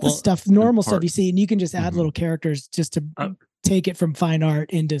all the stuff, normal stuff you see, and you can just add little characters just to take it from fine art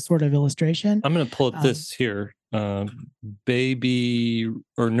into sort of illustration. I'm going to pull up this here, baby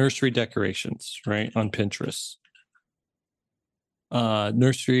or nursery decorations, right, on Pinterest.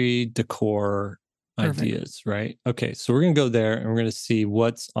 Nursery decor ideas, right? Okay, so we're going to go there and we're going to see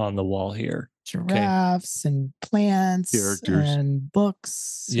what's on the wall here. Giraffes and plants, characters, and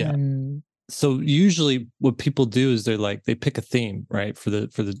books. Yeah. And so usually what people do is they pick a theme, right, for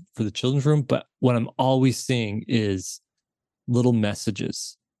the children's room. But what I'm always seeing is little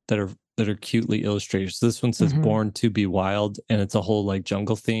messages that are cutely illustrated. So this one says "Born to be Wild," and it's a whole like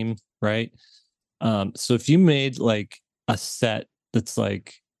jungle theme, right? So if you made like a set that's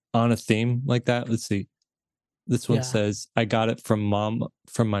like on a theme like that, let's see. This one says, "I got it from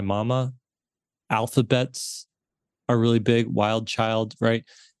my mama." Alphabets are really big. Wild child, right?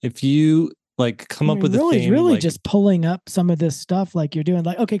 If you like come up with a theme, really like, just pulling up some of this stuff like you're doing,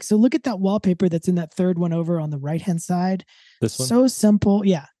 like, okay, so look at that wallpaper that's in that third one over on the right hand side. This one, so simple.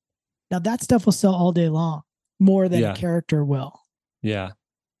 Yeah, now that stuff will sell all day long, more than a character will. Yeah,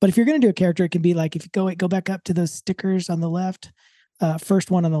 but if you're going to do a character, it can be like, if you go back up to those stickers on the left, first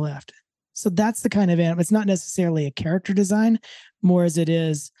one on the left. So that's the kind of animal. It's not necessarily a character design, more as it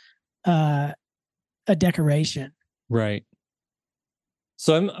is a decoration. Right.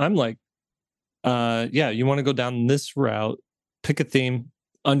 So I'm like, you want to go down this route, pick a theme,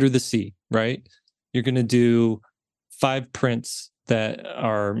 under the sea, right? You're going to do 5 prints that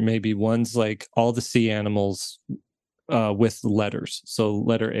are maybe one's like all the sea animals with letters. So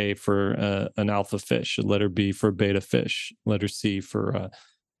letter A for an alpha fish, letter B for beta fish, letter C for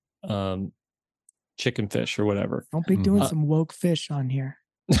chicken fish or whatever. Don't be doing some woke fish on here.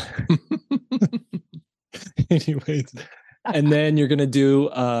 Anyways, and then you're going to do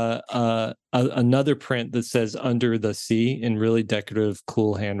another print that says "Under the Sea" in really decorative,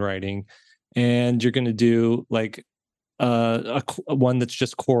 cool handwriting, and you're going to do like one that's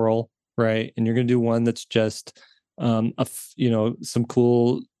just coral, right? And you're going to do one that's just some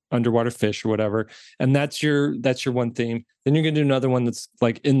cool underwater fish or whatever, and that's your one theme. Then you're going to do another one that's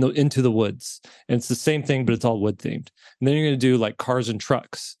like into the woods, and it's the same thing, but it's all wood themed. And then you're going to do like cars and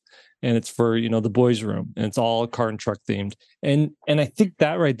trucks, and it's for the boys' room, and it's all car and truck themed. And I think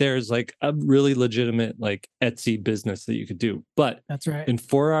that right there is like a really legitimate like Etsy business that you could do. But that's right. In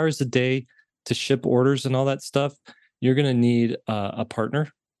 4 hours a day to ship orders and all that stuff, you're going to need a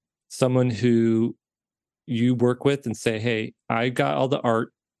partner, someone who you work with and say, hey, I got all the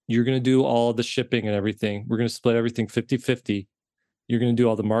art. You're going to do all the shipping and everything. We're going to split everything 50-50. You're going to do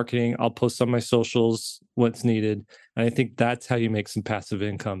all the marketing. I'll post on my socials what's needed. And I think that's how you make some passive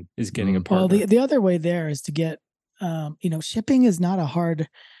income, is getting a partner. Well, the other way there is to get, shipping is not a hard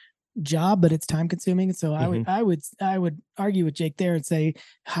job, but it's time consuming. So I would argue with Jake there and say,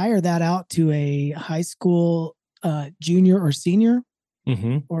 hire that out to a high school junior or senior,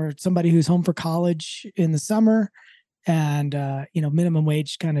 or somebody who's home for college in the summer, and minimum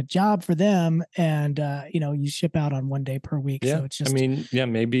wage kind of job for them, and you ship out on 1 day per week. So it's just,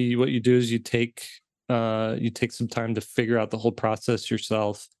 maybe what you do is you take some time to figure out the whole process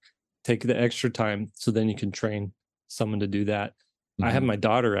yourself, take the extra time, so then you can train someone to do that. I have my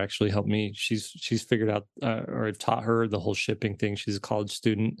daughter actually help me. She's figured out, or I've taught her the whole shipping thing. She's a college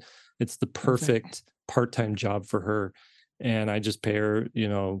student. It's the perfect part-time job for her, and I just pay her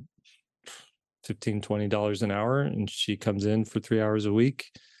 $15-20 an hour, and she comes in for 3 hours a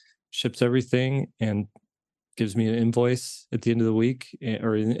week, ships everything, and gives me an invoice at the end of the week,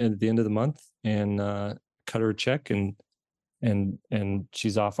 or at the end of the month, and cut her a check, and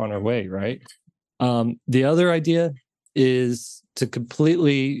she's off on her way, right? The other idea is to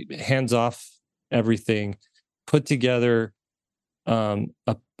completely hands off everything, put together a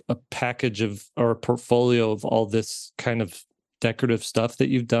package or a portfolio of all this kind of decorative stuff that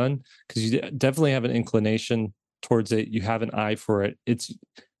you've done, because you definitely have an inclination towards it. You have an eye for it. It's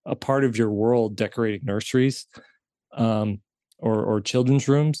a part of your world, decorating nurseries or children's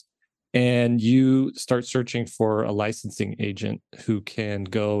rooms, and you start searching for a licensing agent who can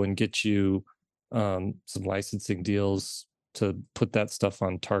go and get you some licensing deals to put that stuff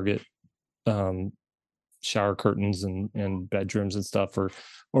on Target shower curtains and bedrooms and stuff, or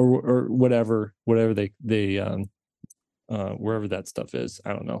whatever they wherever that stuff is.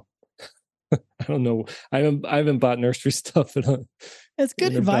 I don't know. I don't know. I haven't bought nursery stuff It's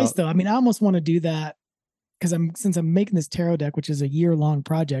good advice though. I mean, I almost want to do that because since I'm making this tarot deck, which is a year-long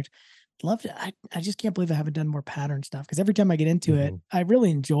project. Love it. I just can't believe I haven't done more pattern stuff, because every time I get into it, I really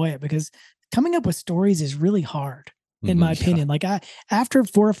enjoy it, because coming up with stories is really hard, in my opinion. Like after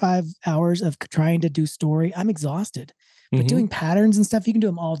 4 or 5 hours of trying to do story, I'm exhausted. But doing patterns and stuff, you can do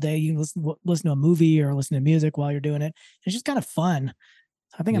them all day. You can listen to a movie or listen to music while you're doing it. It's just kind of fun.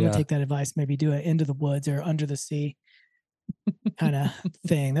 I think I'm gonna take that advice. Maybe do it Into the Woods or Under the Sea kind of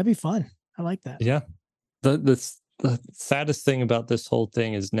thing. That'd be fun. I like that. Yeah. The saddest thing about this whole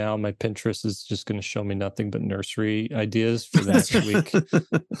thing is now my Pinterest is just going to show me nothing but nursery ideas for the next week.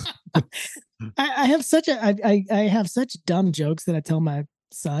 I have such dumb jokes that I tell my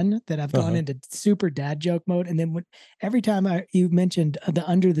son that I've gone into super dad joke mode. And then every time you mentioned the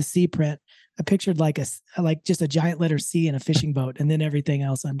Under the Sea print, I pictured like just a giant letter C in a fishing boat, and then everything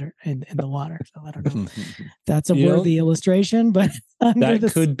else under in the water. So I don't know. That's a worthy illustration, but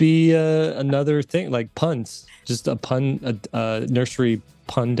that could be another thing, like puns. Just a nursery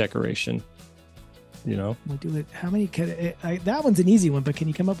pun decoration. We do it. How many? That one's an easy one, but can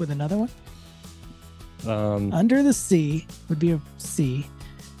you come up with another one? Under the Sea would be a C.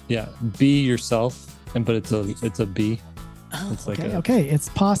 Yeah, be yourself, but it's a B. Oh, it's like okay, it's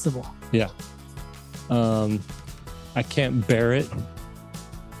possible. Yeah. I can't bear it.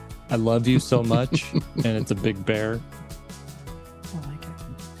 I love you so much, and it's a big bear. I like it.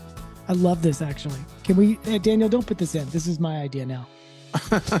 I love this, actually. Can we, Daniel? Don't put this in. This is my idea now.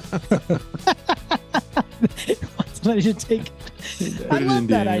 Somebody should take. I love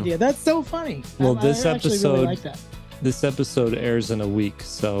that idea. That's so funny. Well, this episode, really like that. This episode airs in a week,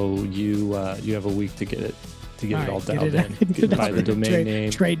 so you have a week to get it all dialed in. Buy the domain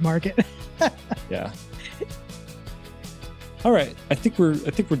name, trademark it. Yeah. All right, I think we're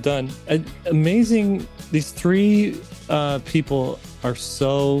done. Amazing. These 3 people are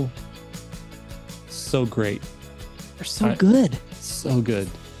so great. They're so good. So good.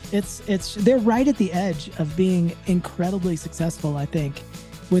 They're right at the edge of being incredibly successful, I think,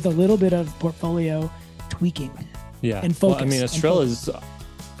 with a little bit of portfolio tweaking. Yeah. And focus. Well, I mean, Estrella's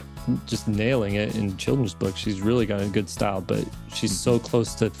just nailing it in children's books. She's really got a good style, but she's so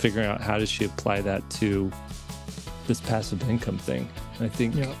close to figuring out how does she apply that to this passive income thing. I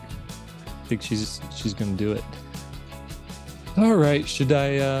think she's going to do it. All right, should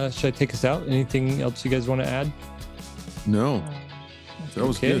I take us out? Anything else you guys want to add? No, that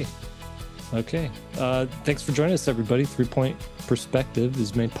was good. Okay, thanks for joining us, everybody. 3-Point Perspective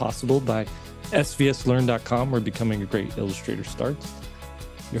is made possible by svslearn.com, where becoming a great illustrator starts.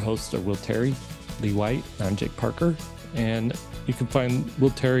 Your hosts are Will Terry, Lee White. I'm Jake Parker, and you can find Will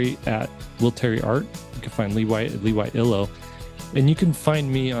Terry at Will Terry Art. You can find Lee White at Lee White Illo, and you can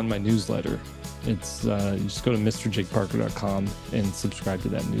find me on my newsletter. It's you just go to mrjakeparker.com and subscribe to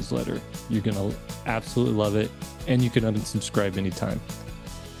that newsletter. You're gonna absolutely love it, and you can unsubscribe anytime.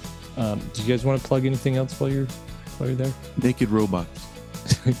 Do you guys want to plug anything else while you're there? Naked Robots.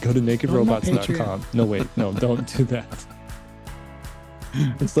 Go to nakedrobots.com. No, wait, no, don't do that.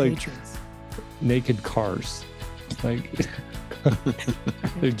 It's like naked cars. Like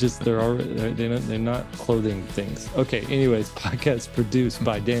they're not clothing things. Okay, anyways, podcast produced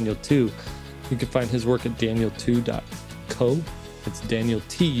by Daniel 2. You can find his work at daniel2.co. It's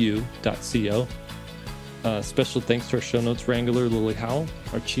danieltu.co. Special thanks to our show notes wrangler, Lily Howell,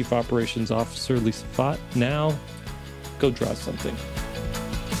 our chief operations officer, Lisa Fott. Now, go draw something.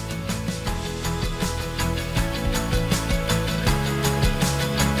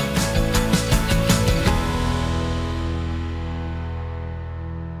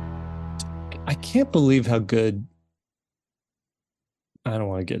 I can't believe how good. I don't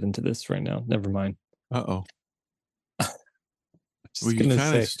want to get into this right now. Never mind. Uh-oh. Well, you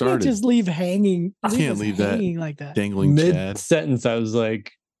kind of started. Just leave hanging. I can't leave that like that. Dangling Chad. Mid-sentence, I was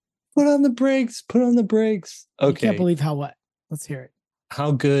like, put on the brakes. Okay. I can't believe how what? Let's hear it.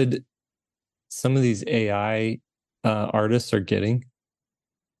 How good some of these AI artists are getting.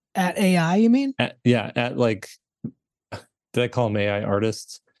 At AI, you mean? At like, did I call them AI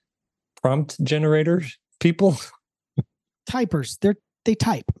artists? Prompt generators? People? Typers. They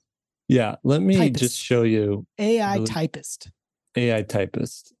type. Yeah, let me just show you. AI typist. AI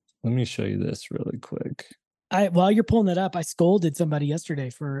typist. Let me show you this really quick. While you're pulling that up, I scolded somebody yesterday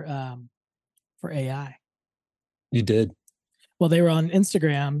for AI. You did? Well, they were on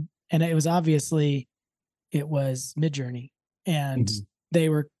Instagram, and it was Midjourney, and they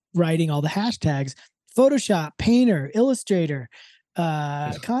were writing all the hashtags: Photoshop, Painter, Illustrator,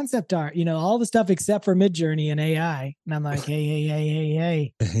 concept art, all the stuff except for Midjourney and AI. And I'm like,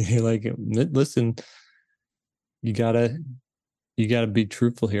 hey. You're like, listen, you gotta be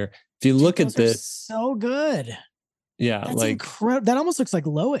truthful here. If you look at this, so good. Yeah, that's incredible. That almost looks like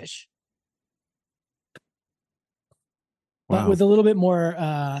lowish. But with a little bit more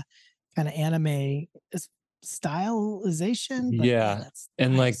kind of anime stylization. Yeah. That's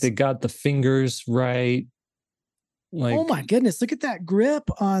and nice. They got the fingers right. Oh my goodness, look at that grip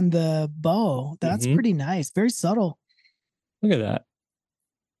on the bow. That's pretty nice. Very subtle. Look at that.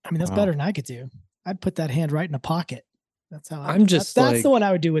 I mean, that's better than I could do. I'd put that hand right in a pocket. That's how that's the one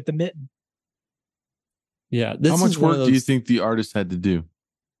I would do with the mitten. Yeah. How much work do you think the artist had to do?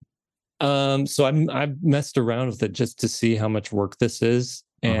 So I've messed around with it just to see how much work this is,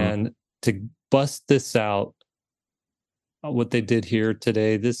 and to bust this out, what they did here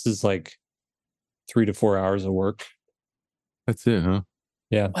today, this is like 3 to 4 hours of work. That's it, huh?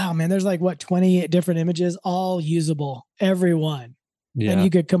 Yeah. Wow, man. There's like 20 different images, all usable, every one. Yeah. And you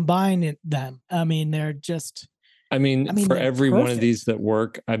could combine them. I mean, they're just. I mean for every perfect. One of these that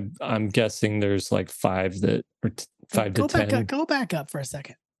work, I'm guessing there's like 5 that or 5 to 10. Go back up for a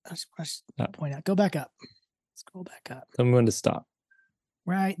second. I just want to point out. Go back up. Scroll back up. I'm going to stop.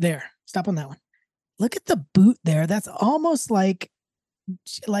 Right there. Stop on that one. Look at the boot there. That's almost like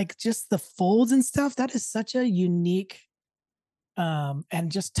just the folds and stuff. That is such a unique. And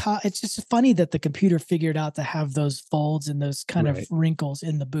it's just funny that the computer figured out to have those folds and those kind of wrinkles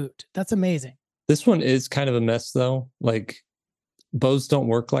in the boot. That's amazing. This one is kind of a mess though. Like bows don't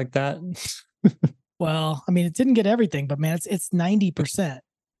work like that. Well, I mean, it didn't get everything, but man, it's 90%.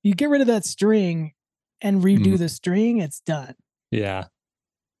 You get rid of that string and redo the string, it's done. Yeah.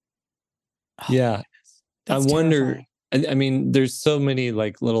 Oh, yeah. I wonder, I mean, there's so many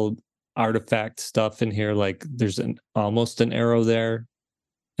like little artifact stuff in here. Like there's almost an arrow there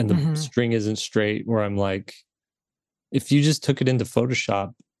and the string isn't straight, where I'm like, if you just took it into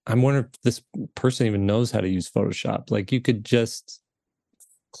Photoshop, I'm wondering if this person even knows how to use Photoshop. Like you could just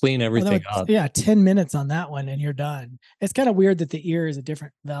clean everything up. Yeah, 10 minutes on that one and you're done. It's kind of weird that the ear is a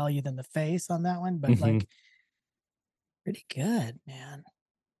different value than the face on that one, but like pretty good, man.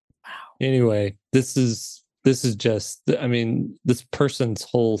 Wow. Anyway, this is just, I mean, this person's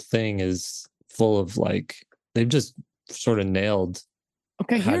whole thing is full of like, they've just sort of nailed.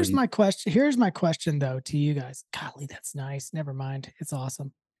 Okay, here's my question. Here's my question though to you guys. Golly, that's nice. Never mind. It's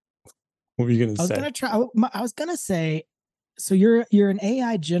awesome. What were you going to say? I was going to say, so you're an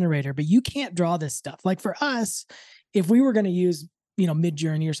AI generator, but you can't draw this stuff. Like for us, if we were going to use,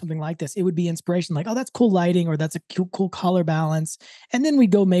 Midjourney or something like this, it would be inspiration. Like, oh, that's cool lighting, or that's a cool color balance. And then we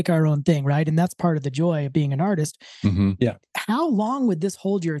go make our own thing. Right. And that's part of the joy of being an artist. Yeah. How long would this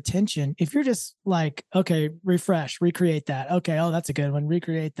hold your attention if you're just like, okay, refresh, recreate that. Okay. Oh, that's a good one.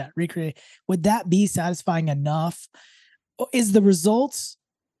 Recreate that, Would that be satisfying enough? Is the results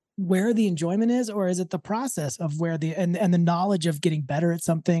where the enjoyment is, or is it the process of where and the knowledge of getting better at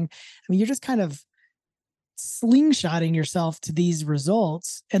something? I mean, you're just kind of slingshotting yourself to these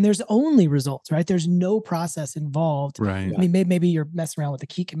results, and there's only results, right? There's no process involved. Right. I mean, maybe you're messing around with the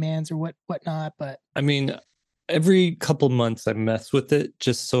key commands or whatnot, but I mean, every couple months I mess with it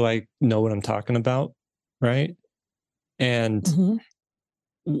just so I know what I'm talking about. Right. And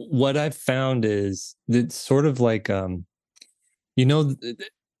what I've found is it's sort of like,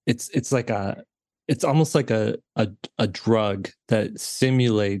 it's like it's almost like a drug that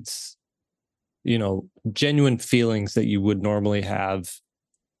simulates, genuine feelings that you would normally have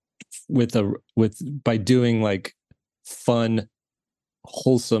by doing like fun,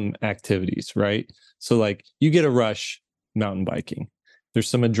 wholesome activities, right? So like you get a rush mountain biking. There's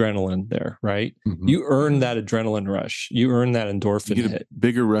some adrenaline there, right? You earn that adrenaline rush. You earn that endorphin you get hit. A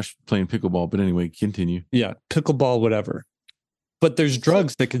bigger rush playing pickleball, but anyway, continue. Yeah, pickleball, whatever. But there's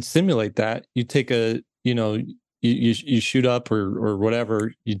drugs that can simulate that. You take you shoot up or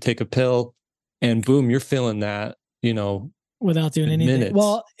whatever, you take a pill and boom, you're feeling that, without doing anything. Minutes.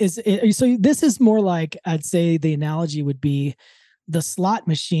 Well, so this is more like, I'd say the analogy would be the slot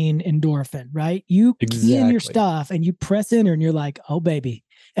machine endorphin, right? You key in your stuff and you press enter and you're like, oh baby.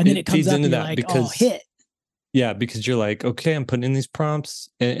 And then it comes up and you're like, oh, hit. Yeah, because you're like, okay, I'm putting in these prompts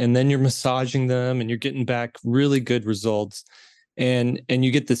and then you're massaging them and you're getting back really good results. And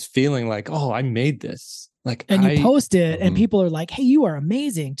you get this feeling like, oh, I made this. Like, and you post it and people are like, hey, you are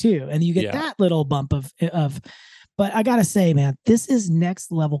amazing too. And you get that little bump of, but I gotta say, man, this is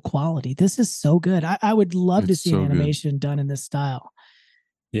next level quality. This is so good. I would love to see an animation done in this style.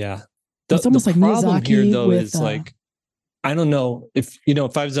 Yeah. It's almost like problem Miyazaki here though is like, I don't know if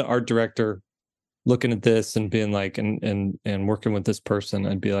I was an art director looking at this and being like, and working with this person,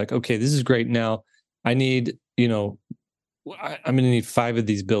 I'd be like, okay, this is great. Now I need, I'm going to need 5 of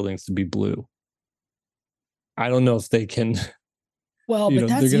these buildings to be blue. I don't know if they can. Well, but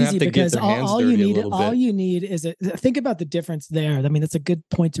that's easy because all you need is think about the difference there. I mean, that's a good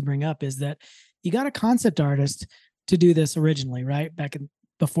point to bring up, is that you got a concept artist to do this originally, right?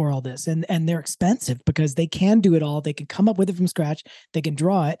 Before all this, and they're expensive because they can do it all. They can come up with it from scratch. They can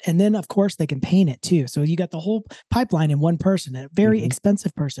draw it, and then of course they can paint it too. So you got the whole pipeline in one person, a very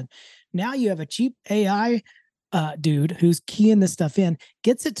expensive person. Now you have a cheap AI dude who's keying this stuff in,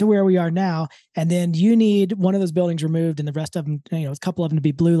 gets it to where we are now, and then you need one of those buildings removed and the rest of them, a couple of them to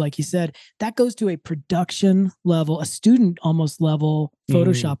be blue, like you said. That goes to a production level, a student almost level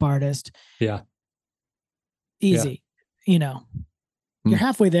Photoshop artist. Yeah, easy. You're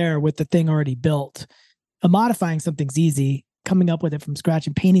halfway there with the thing already built. Modifying something's easy. Coming up with it from scratch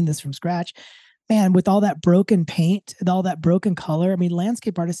and painting this from scratch, man, with all that broken paint, all that broken color. I mean,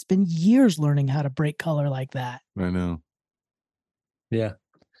 landscape artists spend years learning how to break color like that. I know. Yeah.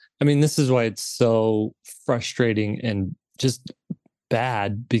 I mean, this is why it's so frustrating and just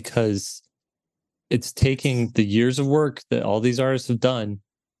bad, because it's taking the years of work that all these artists have done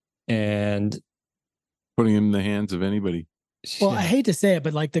and putting it in the hands of anybody. Well, I hate to say it,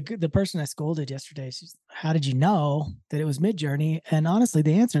 but like the person I scolded yesterday, she's, how did you know that it was Midjourney? And honestly,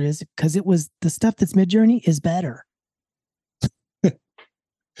 the answer is because it was the stuff that's Midjourney is better.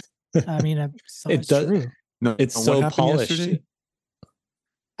 I mean, it's true. No, it's so polished. Yesterday?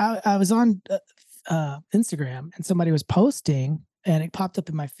 I was on Instagram and somebody was posting and it popped up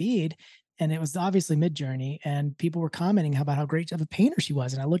in my feed. And it was obviously Midjourney, and people were commenting about how great of a painter she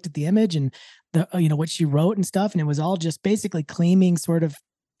was. And I looked at the image and the what she wrote and stuff, and it was all just basically claiming sort of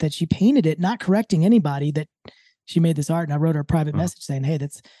that she painted it, not correcting anybody that she made this art. And I wrote her a private message saying, "Hey,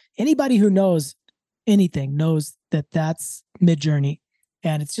 that's anybody who knows anything knows that that's Midjourney,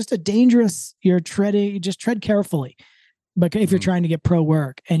 and it's just a dangerous. You just tread carefully." But if you're trying to get pro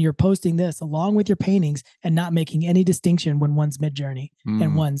work and you're posting this along with your paintings and not making any distinction when one's Midjourney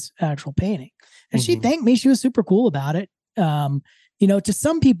and one's actual painting. And she thanked me. She was super cool about it. To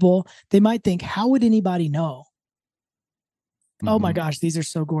some people, they might think, how would anybody know? Oh my gosh, these are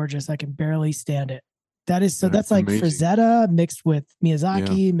so gorgeous. I can barely stand it. That's like amazing. Frazetta mixed with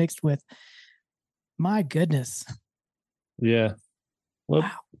Miyazaki, mixed with, my goodness. Yeah. Well,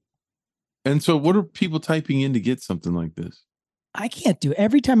 wow. And so what are people typing in to get something like this? I can't do it.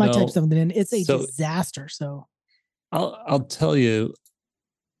 Every time I type something in, it's a disaster. So I'll tell you,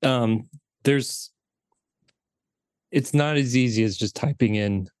 it's not as easy as just typing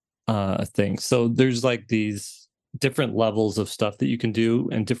in a thing. So there's like these different levels of stuff that you can do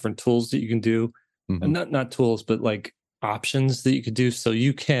and different tools that you can do. Not tools, but like options that you could do. So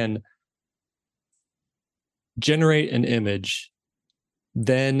you can generate an image,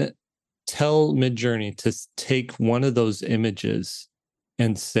 then tell Midjourney to take one of those images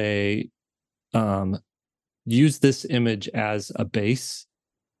and say, use this image as a base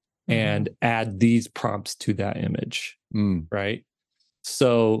and add these prompts to that image. Right.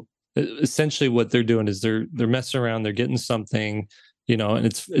 So essentially what they're doing is they're messing around, they're getting something, and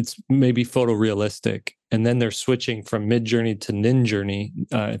it's maybe photorealistic. And then they're switching from Midjourney to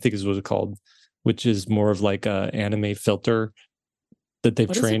Ninjourney, I think is what it's called, which is more of like a anime filter that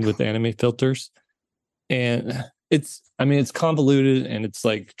they've trained with anime filters. And it's convoluted and it's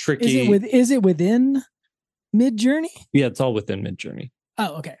like tricky. Is it within Midjourney? Yeah, it's all within Midjourney.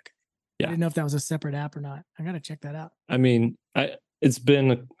 Oh, okay. Yeah. I didn't know if that was a separate app or not. I got to check that out. I mean, it's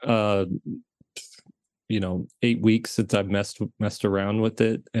been 8 weeks since I've messed around with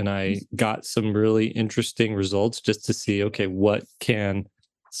it, and I got some really interesting results just to see, okay, what can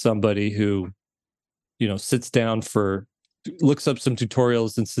somebody who looks up some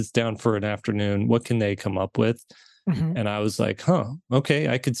tutorials and sits down for an afternoon, what can they come up with? And I was like, okay,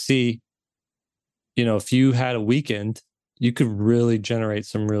 I could see, if you had a weekend, you could really generate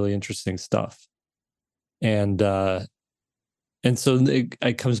some really interesting stuff. And so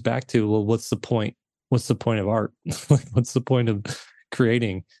it comes back to, well, what's the point? What's the point of art? Like, what's the point of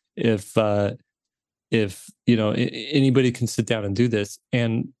creating if anybody can sit down and do this?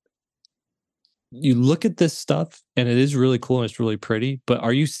 And you look at this stuff and it is really cool and it's really pretty, but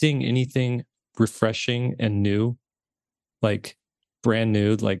are you seeing anything refreshing and new, like brand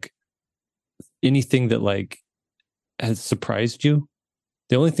new, like anything that like has surprised you?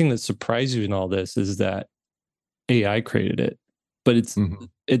 The only thing that surprised you in all this is that AI created it, but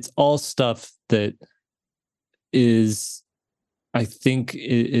it's all stuff that is, I think,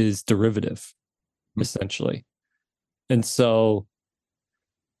 is derivative essentially. And so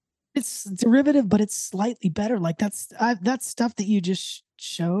It's derivative, but it's slightly better. Like that stuff that you just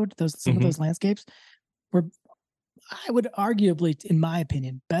showed, some of those landscapes were, I would arguably, in my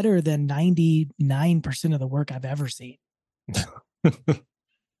opinion, better than 99% of the work I've ever seen.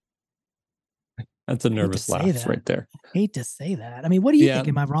 That's a nervous laugh right there. I hate to say that. I mean, what do you think?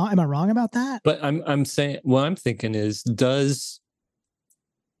 Am I wrong? Am I wrong about that? But I'm saying, what I'm thinking is, does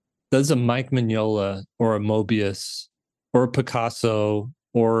a Mike Mignola or a Mobius or a Picasso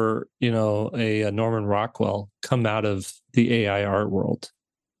or, you know, a Norman Rockwell come out of the AI art world?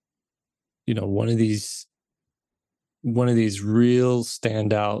 You know, one of these real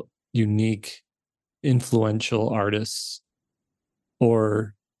standout, unique, influential artists,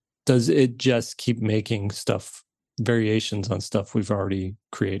 or does it just keep making stuff, variations on stuff we've already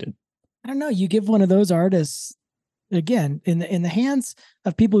created? I don't know. You give one of those artists, again, in the hands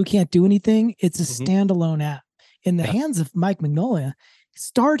of people who can't do anything, it's a standalone app. In the hands of Mike Mignola,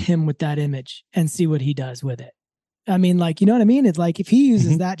 start him with that image and see what he does with it. I mean, like, you know what I mean? It's like, if he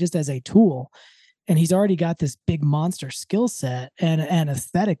uses that just as a tool, and he's already got this big monster skill set and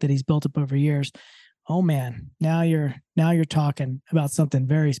aesthetic that he's built up over years, oh man, now you're talking about something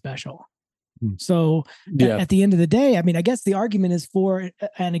very special. So at the end of the day, I mean, I guess the argument is for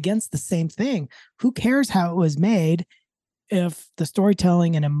and against the same thing. Who cares how it was made if the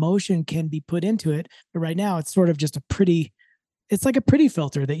storytelling and emotion can be put into it? But right now it's sort of just it's like a pretty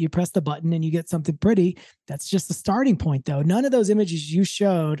filter that you press the button and you get something pretty. That's just the starting point, though. None of those images you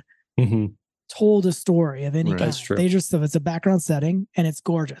showed told a story of any kind. That's true. They just, it's a background setting and it's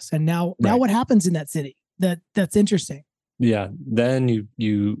gorgeous. And now what happens in that city? That's interesting. Yeah. Then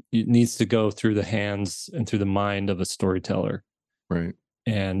it needs to go through the hands and through the mind of a storyteller. Right.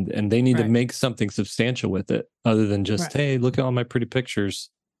 And they need to make something substantial with it, other than just, hey, look at all my pretty pictures.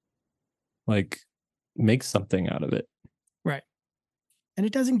 Like, make something out of it. Right. And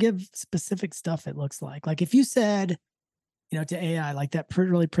it doesn't give specific stuff, it looks like. Like if you said, you know, to AI, like that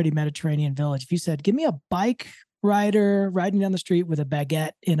really pretty Mediterranean village, if you said, give me a bike rider riding down the street with a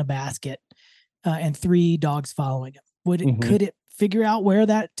baguette in a basket and 3 dogs following him, could it figure out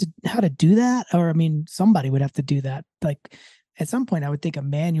how to do that? Or, I mean, somebody would have to do that. Like at some point, I would think a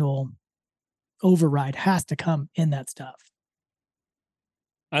manual override has to come in that stuff.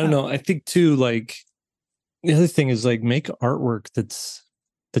 I don't know. I think too, like, the other thing is, like, make artwork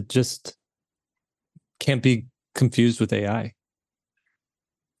that just can't be confused with AI.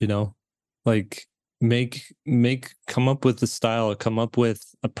 You know, like come up with a style, come up with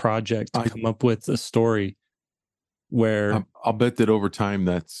a project, come up with a story where I'll bet that over time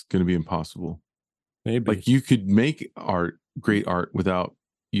that's going to be impossible. Maybe. Like, you could make great art without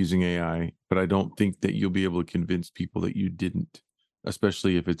using AI, but I don't think that you'll be able to convince people that you didn't,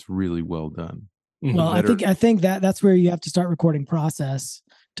 especially if it's really well done. Well, I think that's where you have to start recording process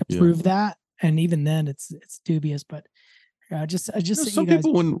to prove that, and even then, it's dubious. But I just some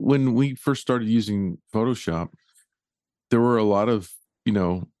people, when we first started using Photoshop, there were a lot of, you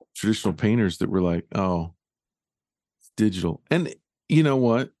know, traditional painters that were like, "Oh, it's digital." And you know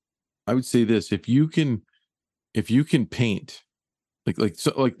what? I would say this: if you can paint like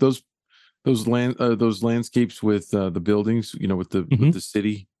those landscapes with the buildings, you know, with the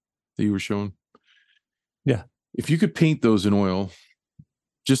city that you were showing. Yeah. If you could paint those in oil,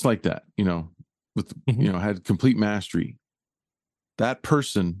 just like that, you know, with, you know, had complete mastery, that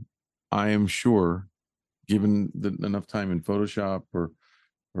person, I am sure, given enough time in Photoshop or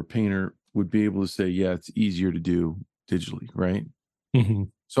Painter, would be able to say, yeah, it's easier to do digitally. Right.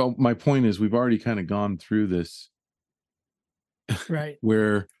 So my point is, we've already kind of gone through this. Right.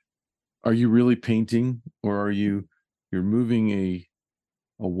 Where are you really painting, or are you're moving a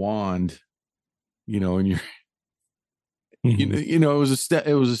wand, you know, and you're, you know, it was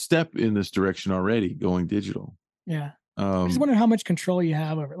a step in this direction already, going digital. Yeah. I just wonder how much control you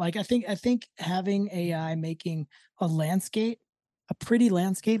have over it. Like, I think having AI making a pretty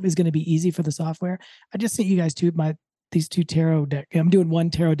landscape is going to be easy for the software. I just sent you guys these 2 tarot deck. I'm doing 1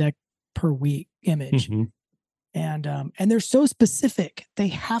 tarot deck per week image. And they're so specific. They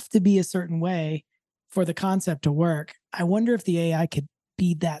have to be a certain way for the concept to work. I wonder if the AI could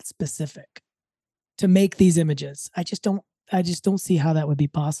be that specific to make these images. I just don't see how that would be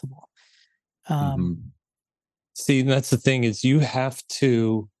possible. See, that's the thing, is you have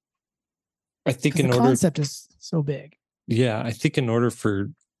to, I think, the concept is so big. Yeah, I think in order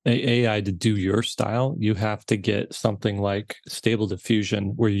for AI to do your style, you have to get something like Stable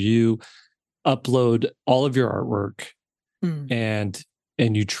Diffusion, where you upload all of your artwork and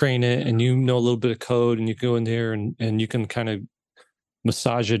you train it, and you know a little bit of code, and you go in there and you can kind of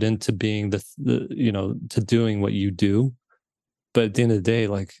massage it into being the you know, to doing what you do. But at the end of the day,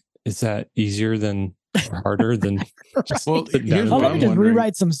 like, Is that easier than or harder than just well, here's what I'm just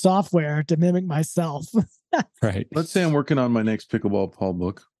rewrite some software to mimic myself. Right. Let's say I'm working on my next pickleball Paul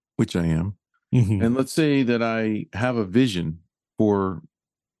book, which I am. And let's say that I have a vision for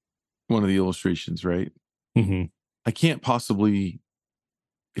one of the illustrations, right? I can't possibly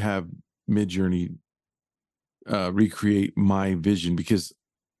have Midjourney recreate my vision because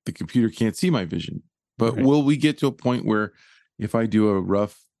the computer can't see my vision. But will we get to a point where if I do a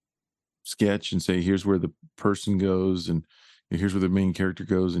rough sketch and say, here's where the person goes, and here's where the main character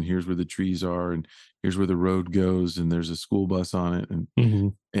goes, and here's where the trees are, and here's where the road goes, and there's a school bus on it, and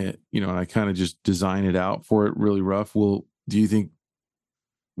and I kind of just design it out for it really rough. Do you think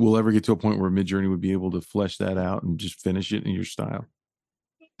we'll ever get to a point where Midjourney would be able to flesh that out and just finish it in your style?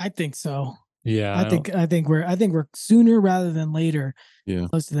 I think so. Yeah, I think we're sooner rather than later. Yeah,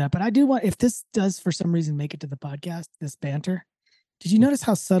 close to that. But I do want, if this does for some reason make it to the podcast, this banter. Did you notice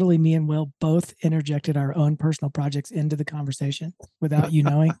how subtly me and Will both interjected our own personal projects into the conversation without you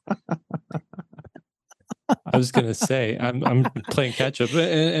knowing? I was gonna say I'm playing catch up,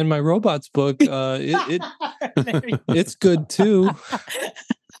 and my robots book it's good too.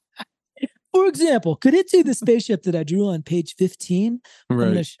 For example, could it do the spaceship that I drew on page 15? I'm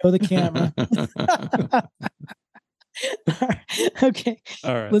going to show the camera. Okay.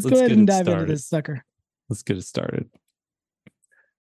 All right. Let's go ahead and dive into this sucker. Let's get it started.